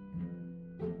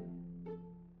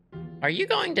 Are you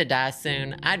going to die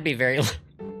soon? I'd be very...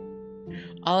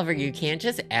 Oliver, you can't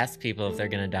just ask people if they're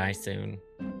gonna die soon.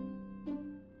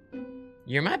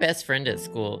 You're my best friend at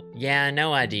school. Yeah,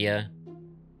 no idea.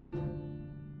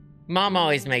 Mom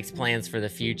always makes plans for the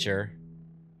future.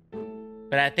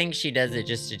 But I think she does it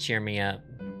just to cheer me up.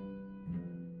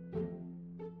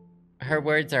 Her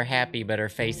words are happy, but her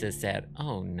face is sad.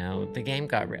 Oh no, the game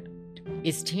got red.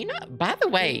 Is Tina, by the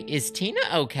way, is Tina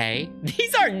okay?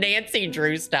 These are Nancy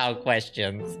Drew style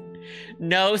questions.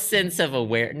 No sense of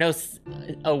awareness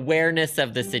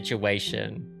of the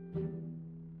situation.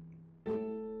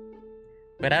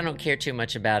 But I don't care too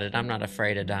much about it. I'm not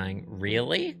afraid of dying.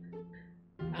 Really?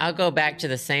 I'll go back to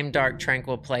the same dark,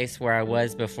 tranquil place where I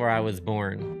was before I was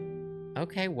born.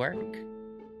 Okay, work.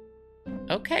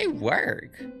 Okay,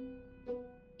 work.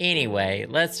 Anyway,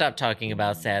 let's stop talking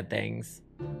about sad things.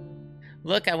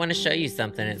 Look, I want to show you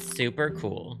something. It's super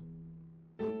cool.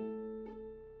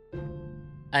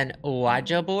 An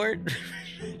Ouija board?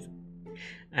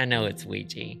 I know it's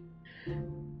Ouija.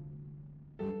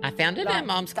 I found it in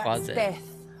Mom's closet.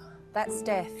 That's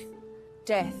death.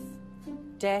 Death.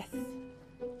 Death.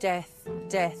 Death.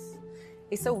 Death.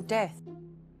 It's all death.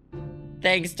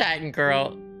 Thanks, Titan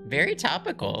Girl. Very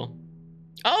topical.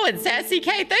 Oh, and Sassy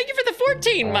K, thank you for the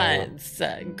 14 months.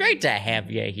 Great to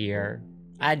have you here.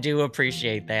 I do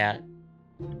appreciate that.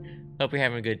 Hope you're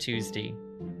having a good Tuesday.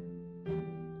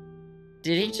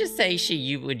 Did he just say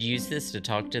you would use this to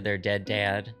talk to their dead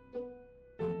dad?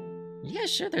 Yeah,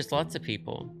 sure, there's lots of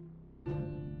people.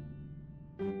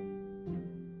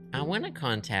 I want to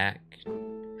contact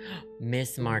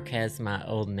Miss Marquez, my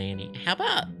old nanny. How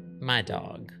about my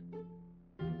dog?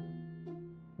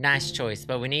 Nice choice,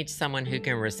 but we need someone who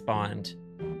can respond.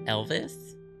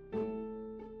 Elvis?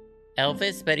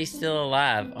 Elvis, but he's still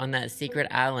alive on that secret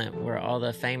island where all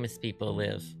the famous people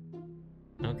live.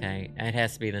 Okay, it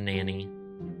has to be the nanny.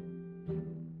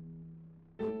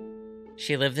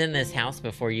 She lived in this house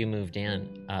before you moved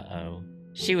in. Uh-oh.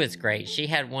 She was great. She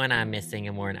had one eye missing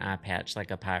and wore an eye patch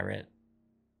like a pirate.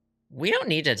 We don't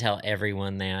need to tell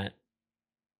everyone that.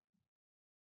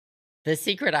 The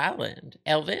Secret Island.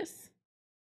 Elvis?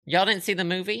 Y'all didn't see the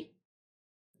movie?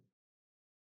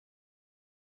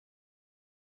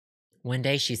 One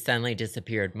day she suddenly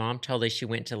disappeared. Mom told us she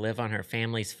went to live on her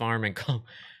family's farm and called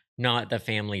not the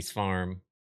family's farm.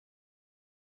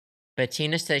 But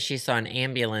Tina says she saw an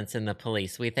ambulance and the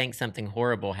police. We think something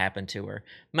horrible happened to her.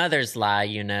 Mothers lie,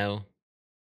 you know.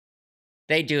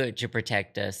 They do it to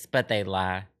protect us, but they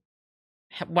lie.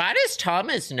 Why does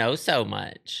Thomas know so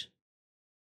much?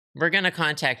 We're going to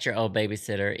contact your old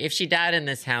babysitter. If she died in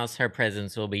this house, her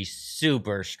presence will be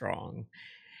super strong.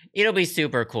 It'll be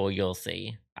super cool, you'll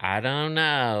see. I don't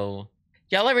know.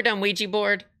 Y'all ever done Ouija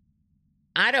board?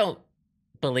 I don't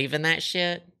believe in that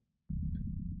shit.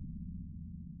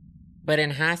 But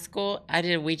in high school, I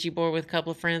did a Ouija board with a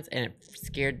couple of friends, and it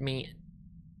scared me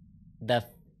the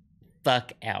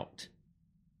fuck out.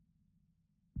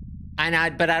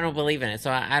 But I don't believe in it,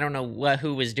 so I don't know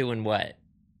who was doing what.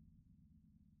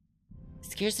 It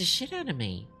scares the shit out of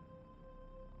me.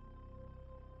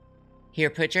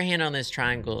 Here, put your hand on this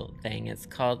triangle thing. It's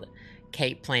called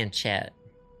Kate Planchette.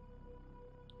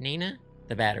 Nina,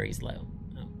 the battery's low.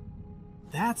 Oh.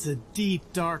 That's a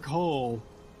deep, dark hole.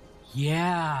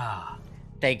 Yeah.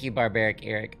 Thank you, Barbaric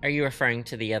Eric. Are you referring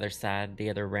to the other side, the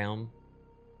other realm?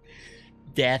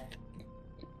 Death.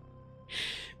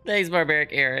 Thanks,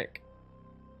 Barbaric Eric.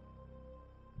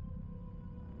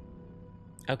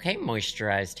 Okay,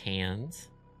 moisturized hands.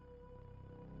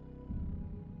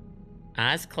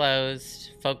 Eyes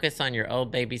closed. Focus on your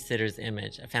old babysitter's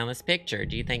image. I found this picture.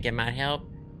 Do you think it might help?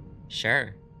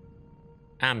 Sure.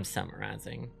 I'm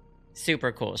summarizing.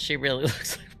 Super cool. She really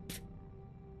looks like...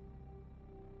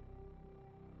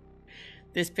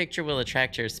 This picture will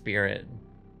attract your spirit.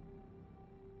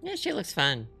 Yeah, she looks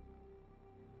fun.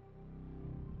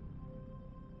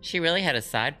 She really had a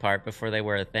side part before they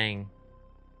were a thing.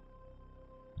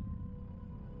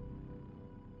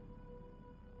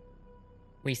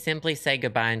 We simply say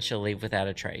goodbye and she'll leave without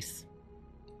a trace.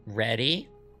 Ready?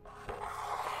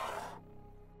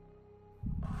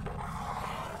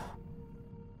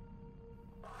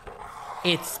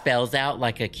 It spells out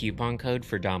like a coupon code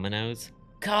for Domino's.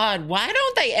 God, why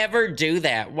don't they ever do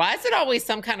that? Why is it always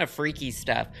some kind of freaky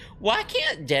stuff? Why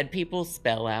can't dead people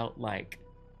spell out like...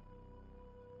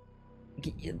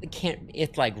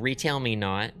 It's like retail me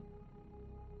not.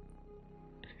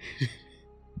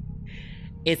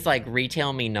 It's like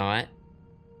retail me not.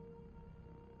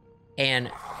 And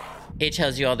it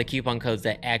tells you all the coupon codes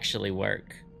that actually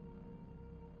work.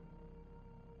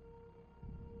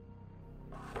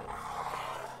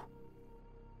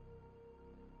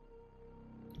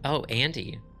 Oh,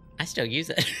 Andy. I still use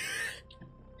it.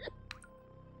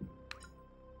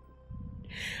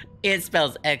 It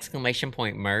spells exclamation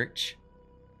point merch.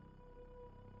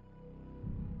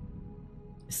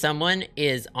 Someone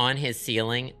is on his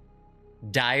ceiling,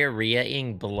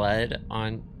 diarrheaing blood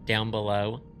on down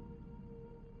below.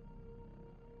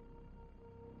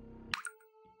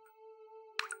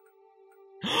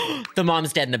 The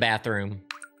mom's dead in the bathroom.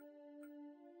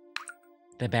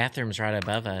 The bathroom's right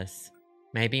above us.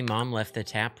 Maybe mom left the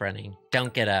tap running.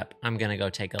 Don't get up. I'm gonna go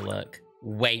take a look.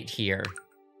 Wait here.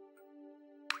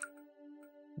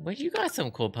 But you got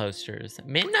some cool posters.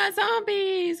 Midnight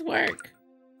Zombies! Work.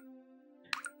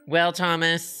 Well,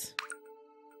 Thomas.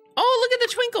 Oh, look at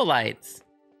the twinkle lights.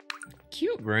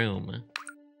 Cute room.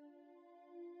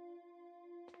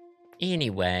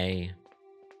 Anyway.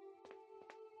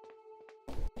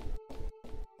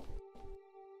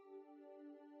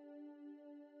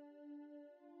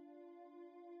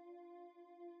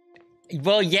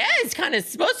 Well, yeah, it's kind of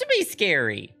supposed to be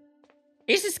scary.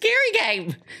 It's a scary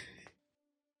game.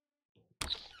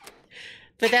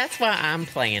 But that's why I'm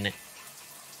playing it.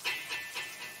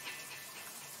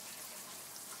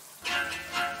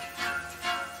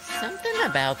 Something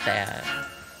about that.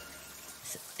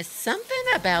 Something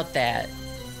about that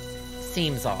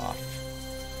seems off.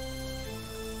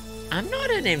 I'm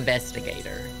not an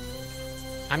investigator.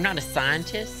 I'm not a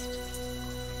scientist.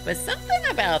 But something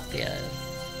about this.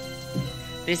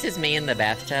 This is me in the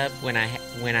bathtub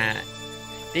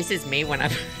this is me when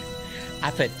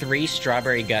I put 3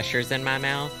 strawberry gushers in my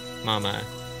mouth. Mama,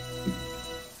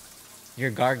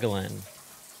 you're gargling.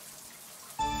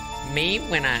 Me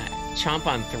when I chomp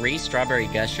on 3 strawberry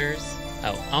gushers.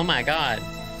 Oh my God.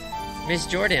 Miss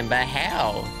Jordan, but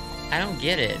how? I don't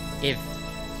get it. If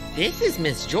this is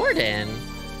Miss Jordan,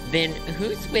 then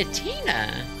who's with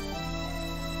Tina?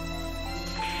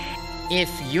 If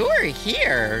you're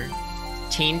here,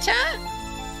 Tinta?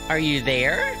 Are you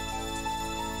there?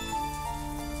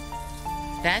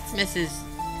 That's Mrs.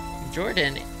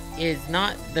 Jordan is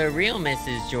not the real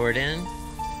Mrs. Jordan.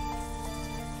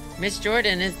 Miss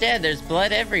Jordan is dead. There's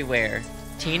blood everywhere.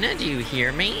 Tina, do you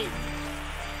hear me?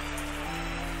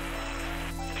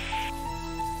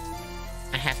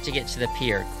 I have to get to the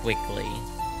pier quickly.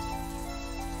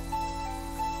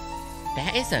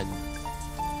 That is a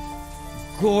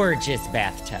gorgeous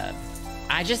bathtub.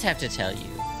 I just have to tell you,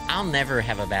 I'll never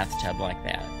have a bathtub like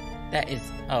that. That is...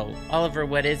 Oh, Oliver,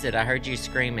 what is it? I heard you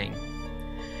screaming.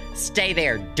 Stay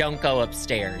there. Don't go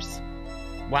upstairs.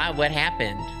 Why? What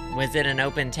happened? Was it an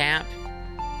open tap?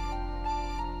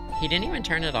 He didn't even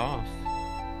turn it off.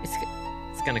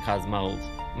 It's gonna cause mold.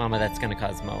 Mama, that's gonna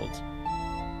cause mold.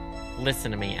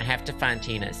 Listen to me. I have to find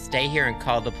Tina. Stay here and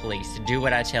call the police. Do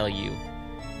what I tell you.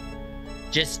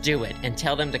 Just do it and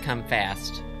tell them to come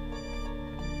fast.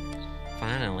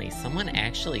 Finally, someone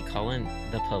actually calling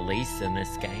the police in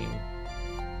this game.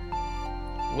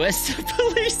 What's the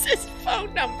police's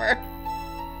phone number?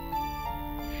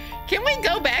 Can we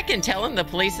go back and tell him the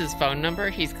police's phone number?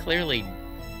 He's clearly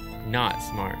not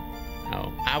smart.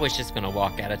 Oh, I was just gonna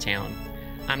walk out of town.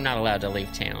 I'm not allowed to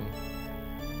leave town.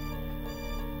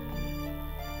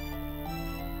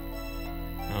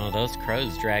 Oh, those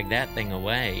crows dragged that thing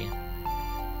away.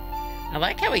 I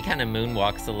like how he kind of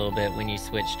moonwalks a little bit when you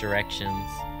switch directions.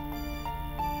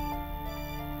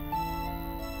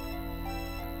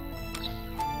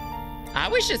 I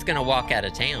was just gonna walk out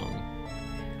of town.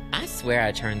 I swear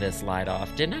I turned this light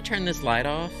off. Didn't I turn this light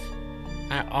off?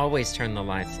 I always turn the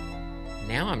lights.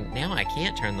 Now I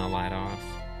can't turn the light off.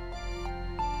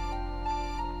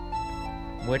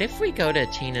 What if we go to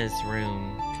Tina's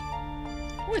room?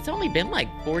 Oh, it's only been like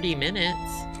 40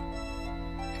 minutes.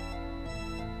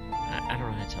 I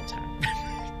don't know how to tell time.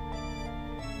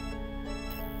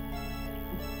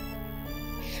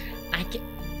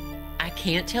 I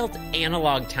can't tell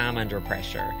analog time under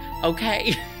pressure,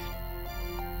 okay?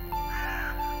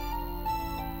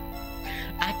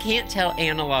 I can't tell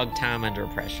analog time under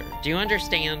pressure. Do you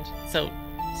understand? So,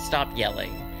 stop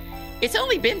yelling. It's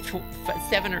only been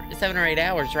 7 or 8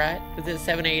 hours, right? Was it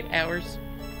 7 or 8 hours?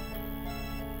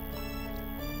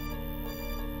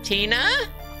 Tina?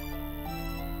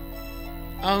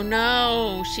 Oh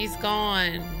no, she's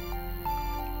gone.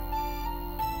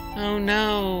 Oh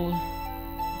no.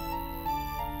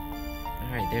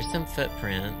 Alright, there's some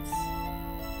footprints.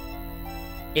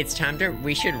 It's time to,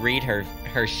 we should read her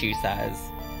shoe size.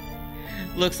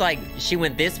 Looks like she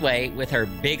went this way with her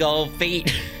big old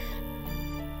feet.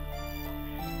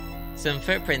 Some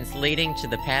footprints leading to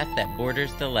the path that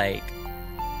borders the lake.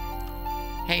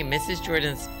 Hey, Mrs.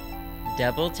 Jordan's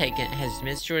has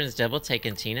Miss Jordan's double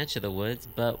taken Tina to the woods?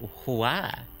 But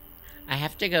why? I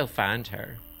have to go find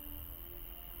her.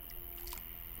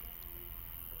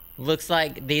 Looks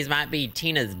like these might be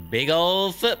Tina's big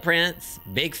old footprints.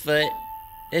 Bigfoot.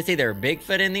 It's either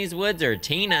Bigfoot in these woods or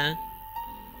Tina.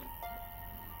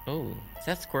 Oh, is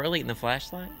that squirrel eating the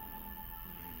flashlight?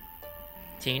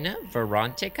 Tina?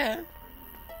 Veronica?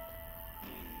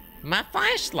 My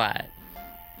flashlight.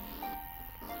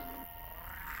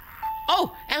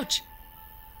 Oh, ouch.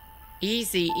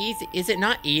 Easy, easy. Is it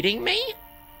not eating me?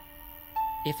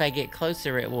 If I get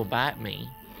closer, it will bite me.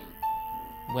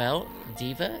 Well,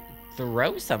 Diva,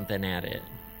 throw something at it.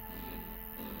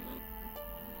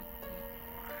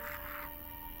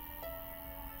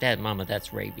 Mama,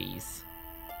 that's rabies.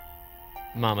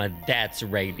 Mama, that's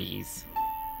rabies.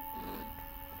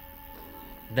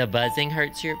 The buzzing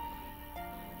hurts your...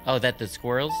 Oh, that the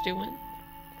squirrel's doing?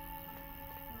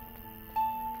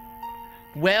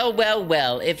 Well, well,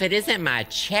 well, if it isn't my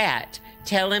chat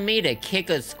telling me to kick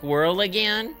a squirrel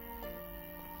again...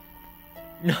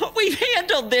 No, we've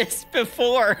handled this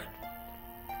before.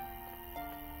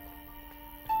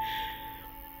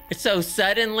 So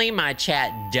suddenly my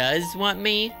chat does want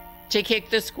me to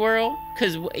kick the squirrel?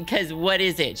 Cause what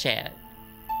is it, chat?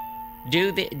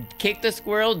 Kick the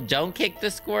squirrel, don't kick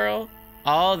the squirrel?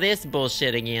 All this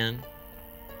bullshit again.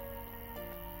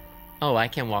 Oh, I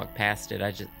can walk past it.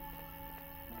 I just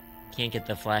can't get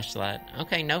the flashlight.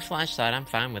 Okay, no flashlight. I'm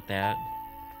fine with that.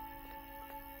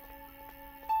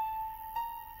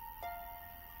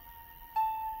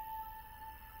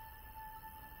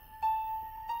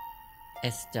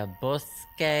 Este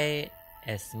bosque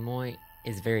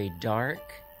is very dark.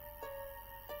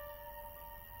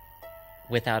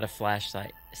 Without a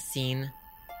flashlight. Sin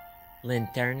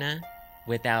linterna.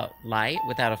 Without light.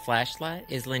 Without a flashlight.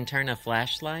 Is linterna a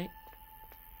flashlight?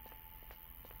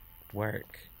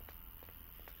 Work.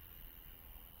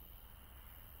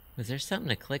 Was there something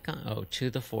to click on? Oh, to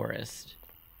the forest.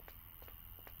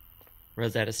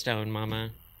 Rosetta Stone, Mama.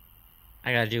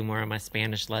 I gotta do more of my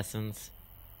Spanish lessons.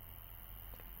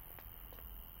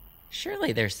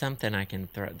 Surely there's something I can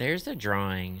throw. There's a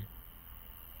drawing.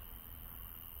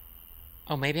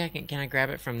 Oh, maybe I can I grab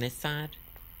it from this side?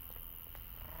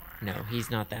 No, he's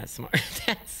not that smart.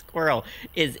 That squirrel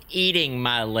is eating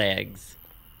my legs.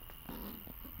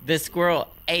 The squirrel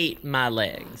ate my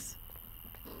legs.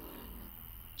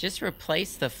 Just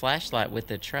replace the flashlight with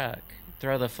the truck.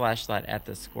 Throw the flashlight at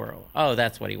the squirrel. Oh,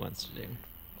 that's what he wants to do.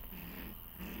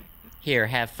 Here,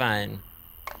 have fun.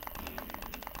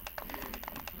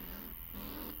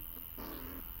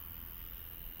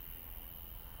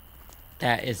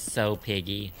 That is so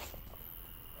Piggy.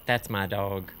 That's my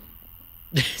dog.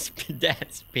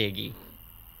 That's Piggy.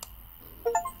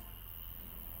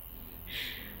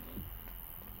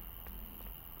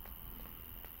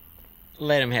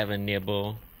 Let him have a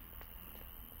nibble.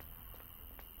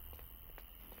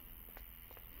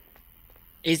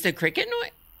 Is the cricket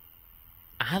noise?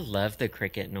 I love the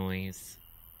cricket noise.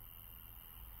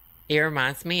 It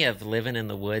reminds me of living in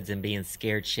the woods and being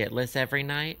scared shitless every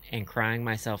night and crying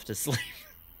myself to sleep.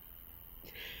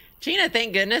 Tina,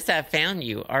 thank goodness I found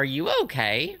you. Are you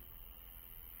okay?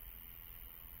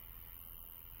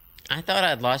 I thought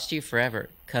I'd lost you forever.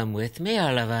 Come with me,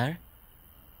 Oliver.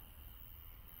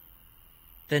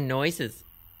 The noises.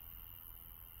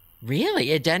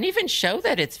 Really? It doesn't even show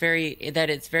that it's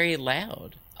very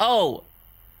loud. Oh.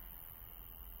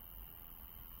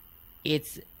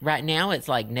 It's right now it's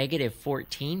like negative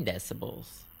 14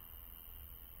 decibels.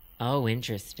 Oh,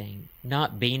 interesting.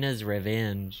 Not Bina's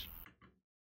revenge.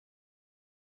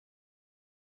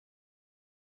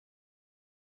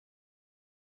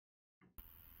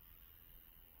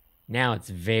 Now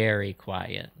it's very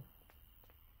quiet.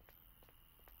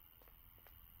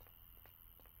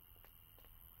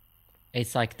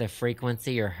 It's like the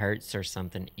frequency or hertz or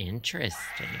something.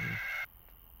 Interesting.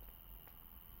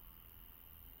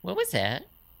 What was that?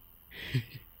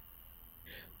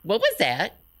 What was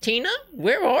that? Tina,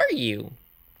 where are you?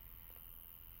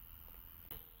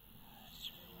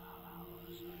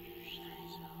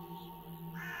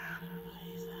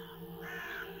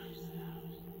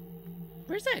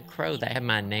 Where's that crow that had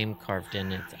my name carved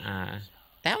in its eye?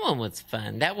 That one was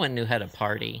fun. That one knew how to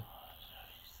party.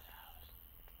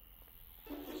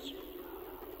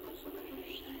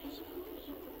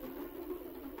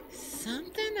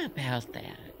 Something about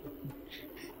that.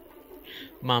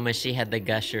 Mama, she had the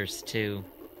gushers too.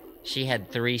 She had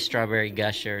 3 strawberry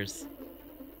gushers.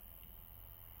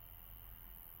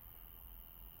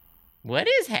 What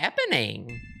is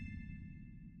happening?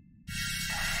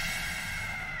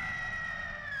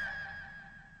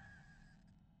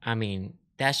 I mean,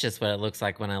 that's just what it looks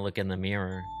like when I look in the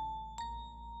mirror.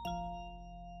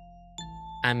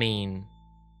 I mean...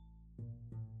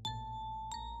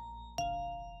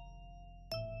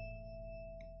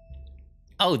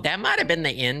 Oh, that might have been the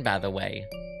end, by the way.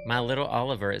 My little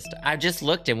Oliver is... I just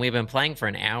looked and we've been playing for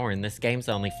an hour and this game's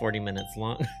only 40 minutes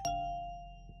long. And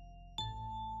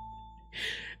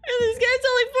this game's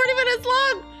only 40 minutes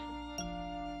long!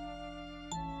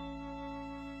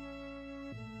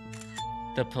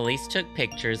 The police took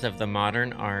pictures of the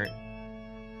modern art.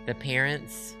 The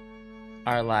parents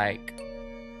are like,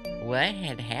 what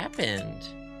had happened?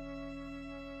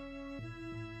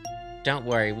 Don't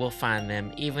worry, we'll find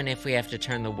them, even if we have to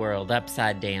turn the world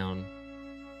upside down.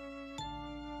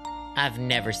 I've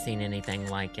never seen anything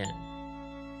like it.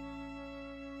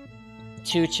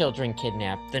 2 children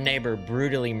kidnapped, the neighbor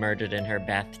brutally murdered in her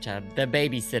bathtub, the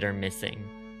babysitter missing.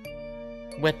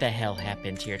 What the hell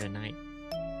happened here tonight?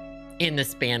 In the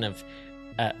span of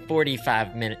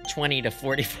 45 minutes, 20 to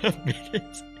 45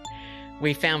 minutes,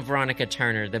 we found Veronica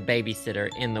Turner, the babysitter,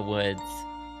 in the woods.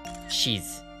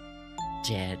 She's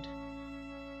dead.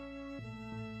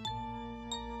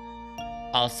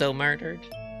 Also murdered?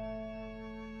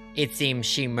 It seems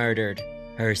she murdered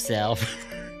herself.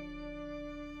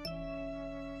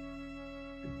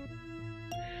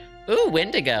 Ooh,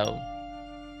 Wendigo.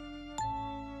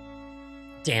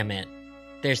 Damn it.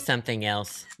 There's something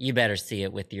else. You better see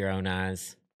it with your own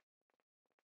eyes.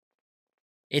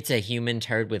 It's a human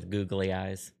turd with googly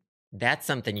eyes. That's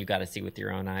something you gotta see with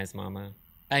your own eyes, Mama.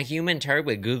 A human turd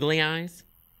with googly eyes?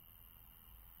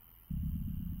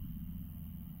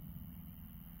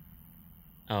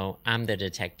 Oh, I'm the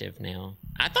detective now.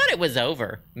 I thought it was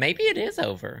over. Maybe it is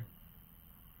over.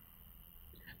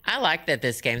 I like that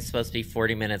this game's supposed to be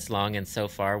 40 minutes long, and so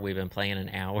far we've been playing an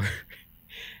hour.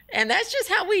 And that's just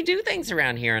how we do things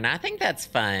around here, and I think that's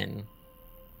fun.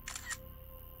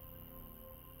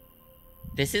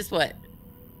 This is what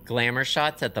glamour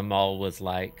shots at the mall was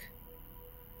like.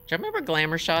 Do you remember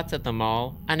glamour shots at the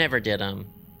mall? I never did them.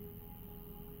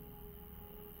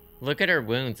 Look at her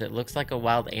wounds. It looks like a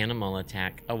wild animal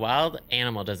attack. A wild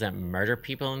animal doesn't murder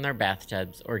people in their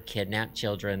bathtubs or kidnap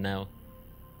children, though.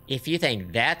 If you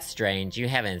think that's strange, you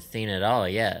haven't seen it all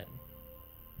yet.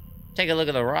 Take a look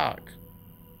at the rock.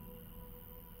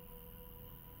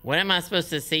 What am I supposed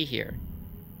to see here?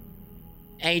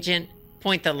 Agent,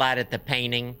 point the light at the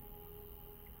painting.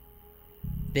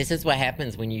 This is what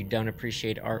happens when you don't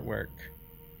appreciate artwork.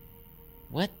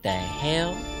 What the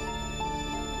hell?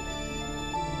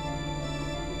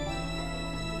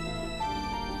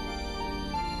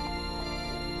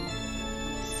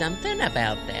 Something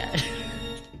about that.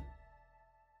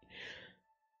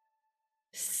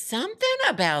 Something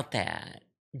about that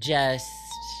just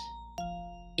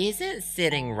isn't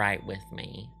sitting right with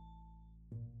me.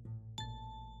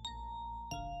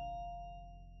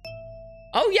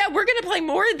 Oh yeah, we're gonna play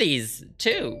more of these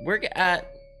too. We're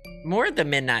more of the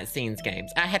Midnight Scenes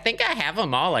games. I think I have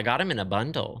them all. I got them in a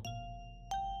bundle.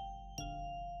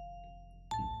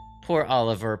 Poor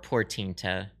Oliver, poor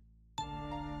Tinta.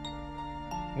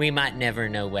 We might never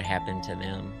know what happened to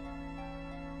them.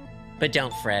 But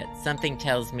don't fret. Something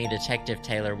tells me Detective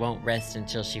Taylor won't rest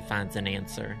until she finds an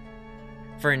answer.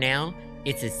 For now,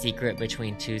 it's a secret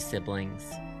between 2 siblings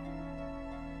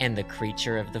and the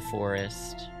creature of the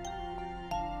forest.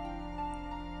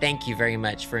 Thank you very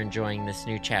much for enjoying this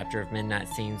new chapter of Midnight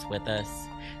Scenes with us.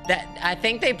 I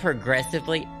think they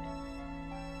progressively...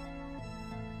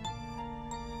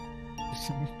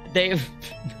 By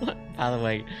the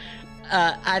way,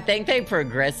 I think they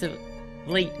progressively...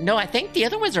 No, I think the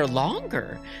other ones are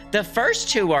longer. The first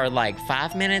 2 are like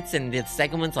 5 minutes and the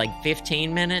second one's like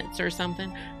 15 minutes or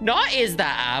something. Not is the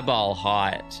eyeball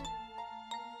hot.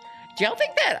 Do y'all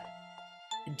think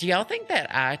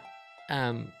that I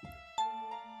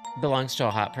belongs to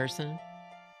a hot person?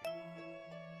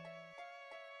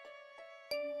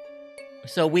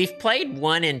 So we've played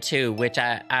 1 and 2, which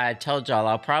I told y'all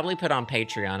I'll probably put on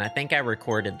Patreon. I think I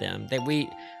recorded them.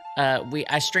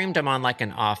 I streamed them on like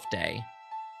an off day.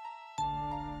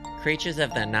 Creatures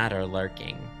of the night are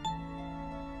lurking.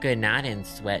 Good night and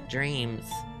sweet dreams.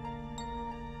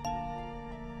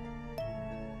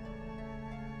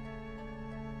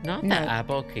 Not that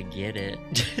eyeball could get it.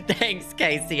 Thanks,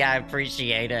 Casey. I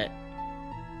appreciate it.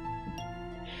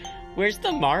 Where's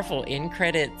the Marvel end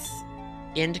credits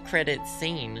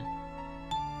scene?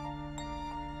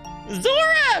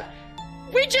 Zora!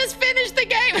 We just finished the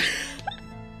game!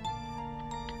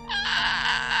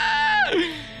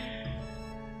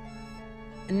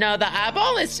 No, the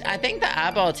eyeball I think the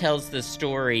eyeball tells the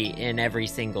story in every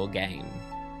single game.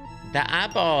 The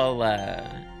eyeball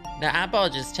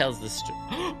just tells the story.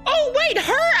 Oh, wait,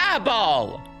 her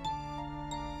eyeball!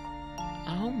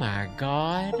 Oh my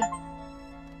god.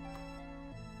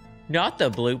 Not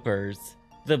the bloopers.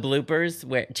 The bloopers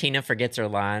where Tina forgets her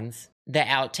lines. the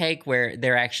outtake where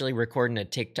they're actually recording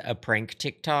a prank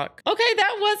TikTok. Okay,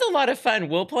 that was a lot of fun.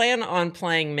 We'll plan on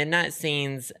playing Midnight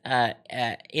Scenes,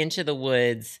 Into the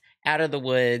Woods, Out of the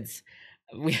Woods.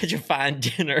 We had to find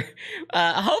dinner.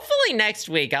 Hopefully next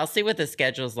week. I'll see what the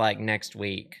schedule's like next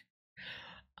week.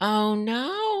 Oh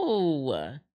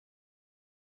no.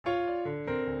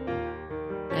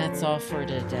 That's all for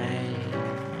today.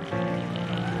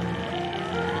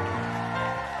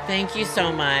 Thank you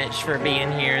so much for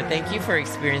being here. Thank you for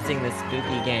experiencing this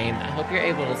spooky game. I hope you're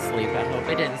able to sleep. I hope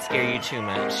it didn't scare you too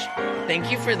much.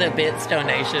 Thank you for the bits,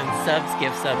 donations, subs,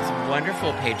 gift subs,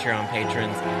 wonderful Patreon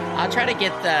patrons. I'll try to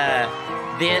get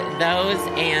those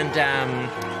and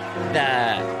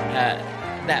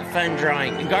that fun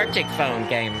drawing, Gartic phone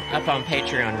game up on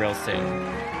Patreon real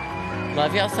soon.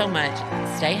 Love y'all so much.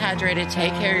 Stay hydrated.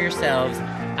 Take care of yourselves.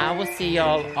 I will see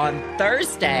y'all on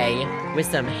Thursday with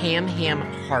some ham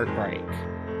heartbreak.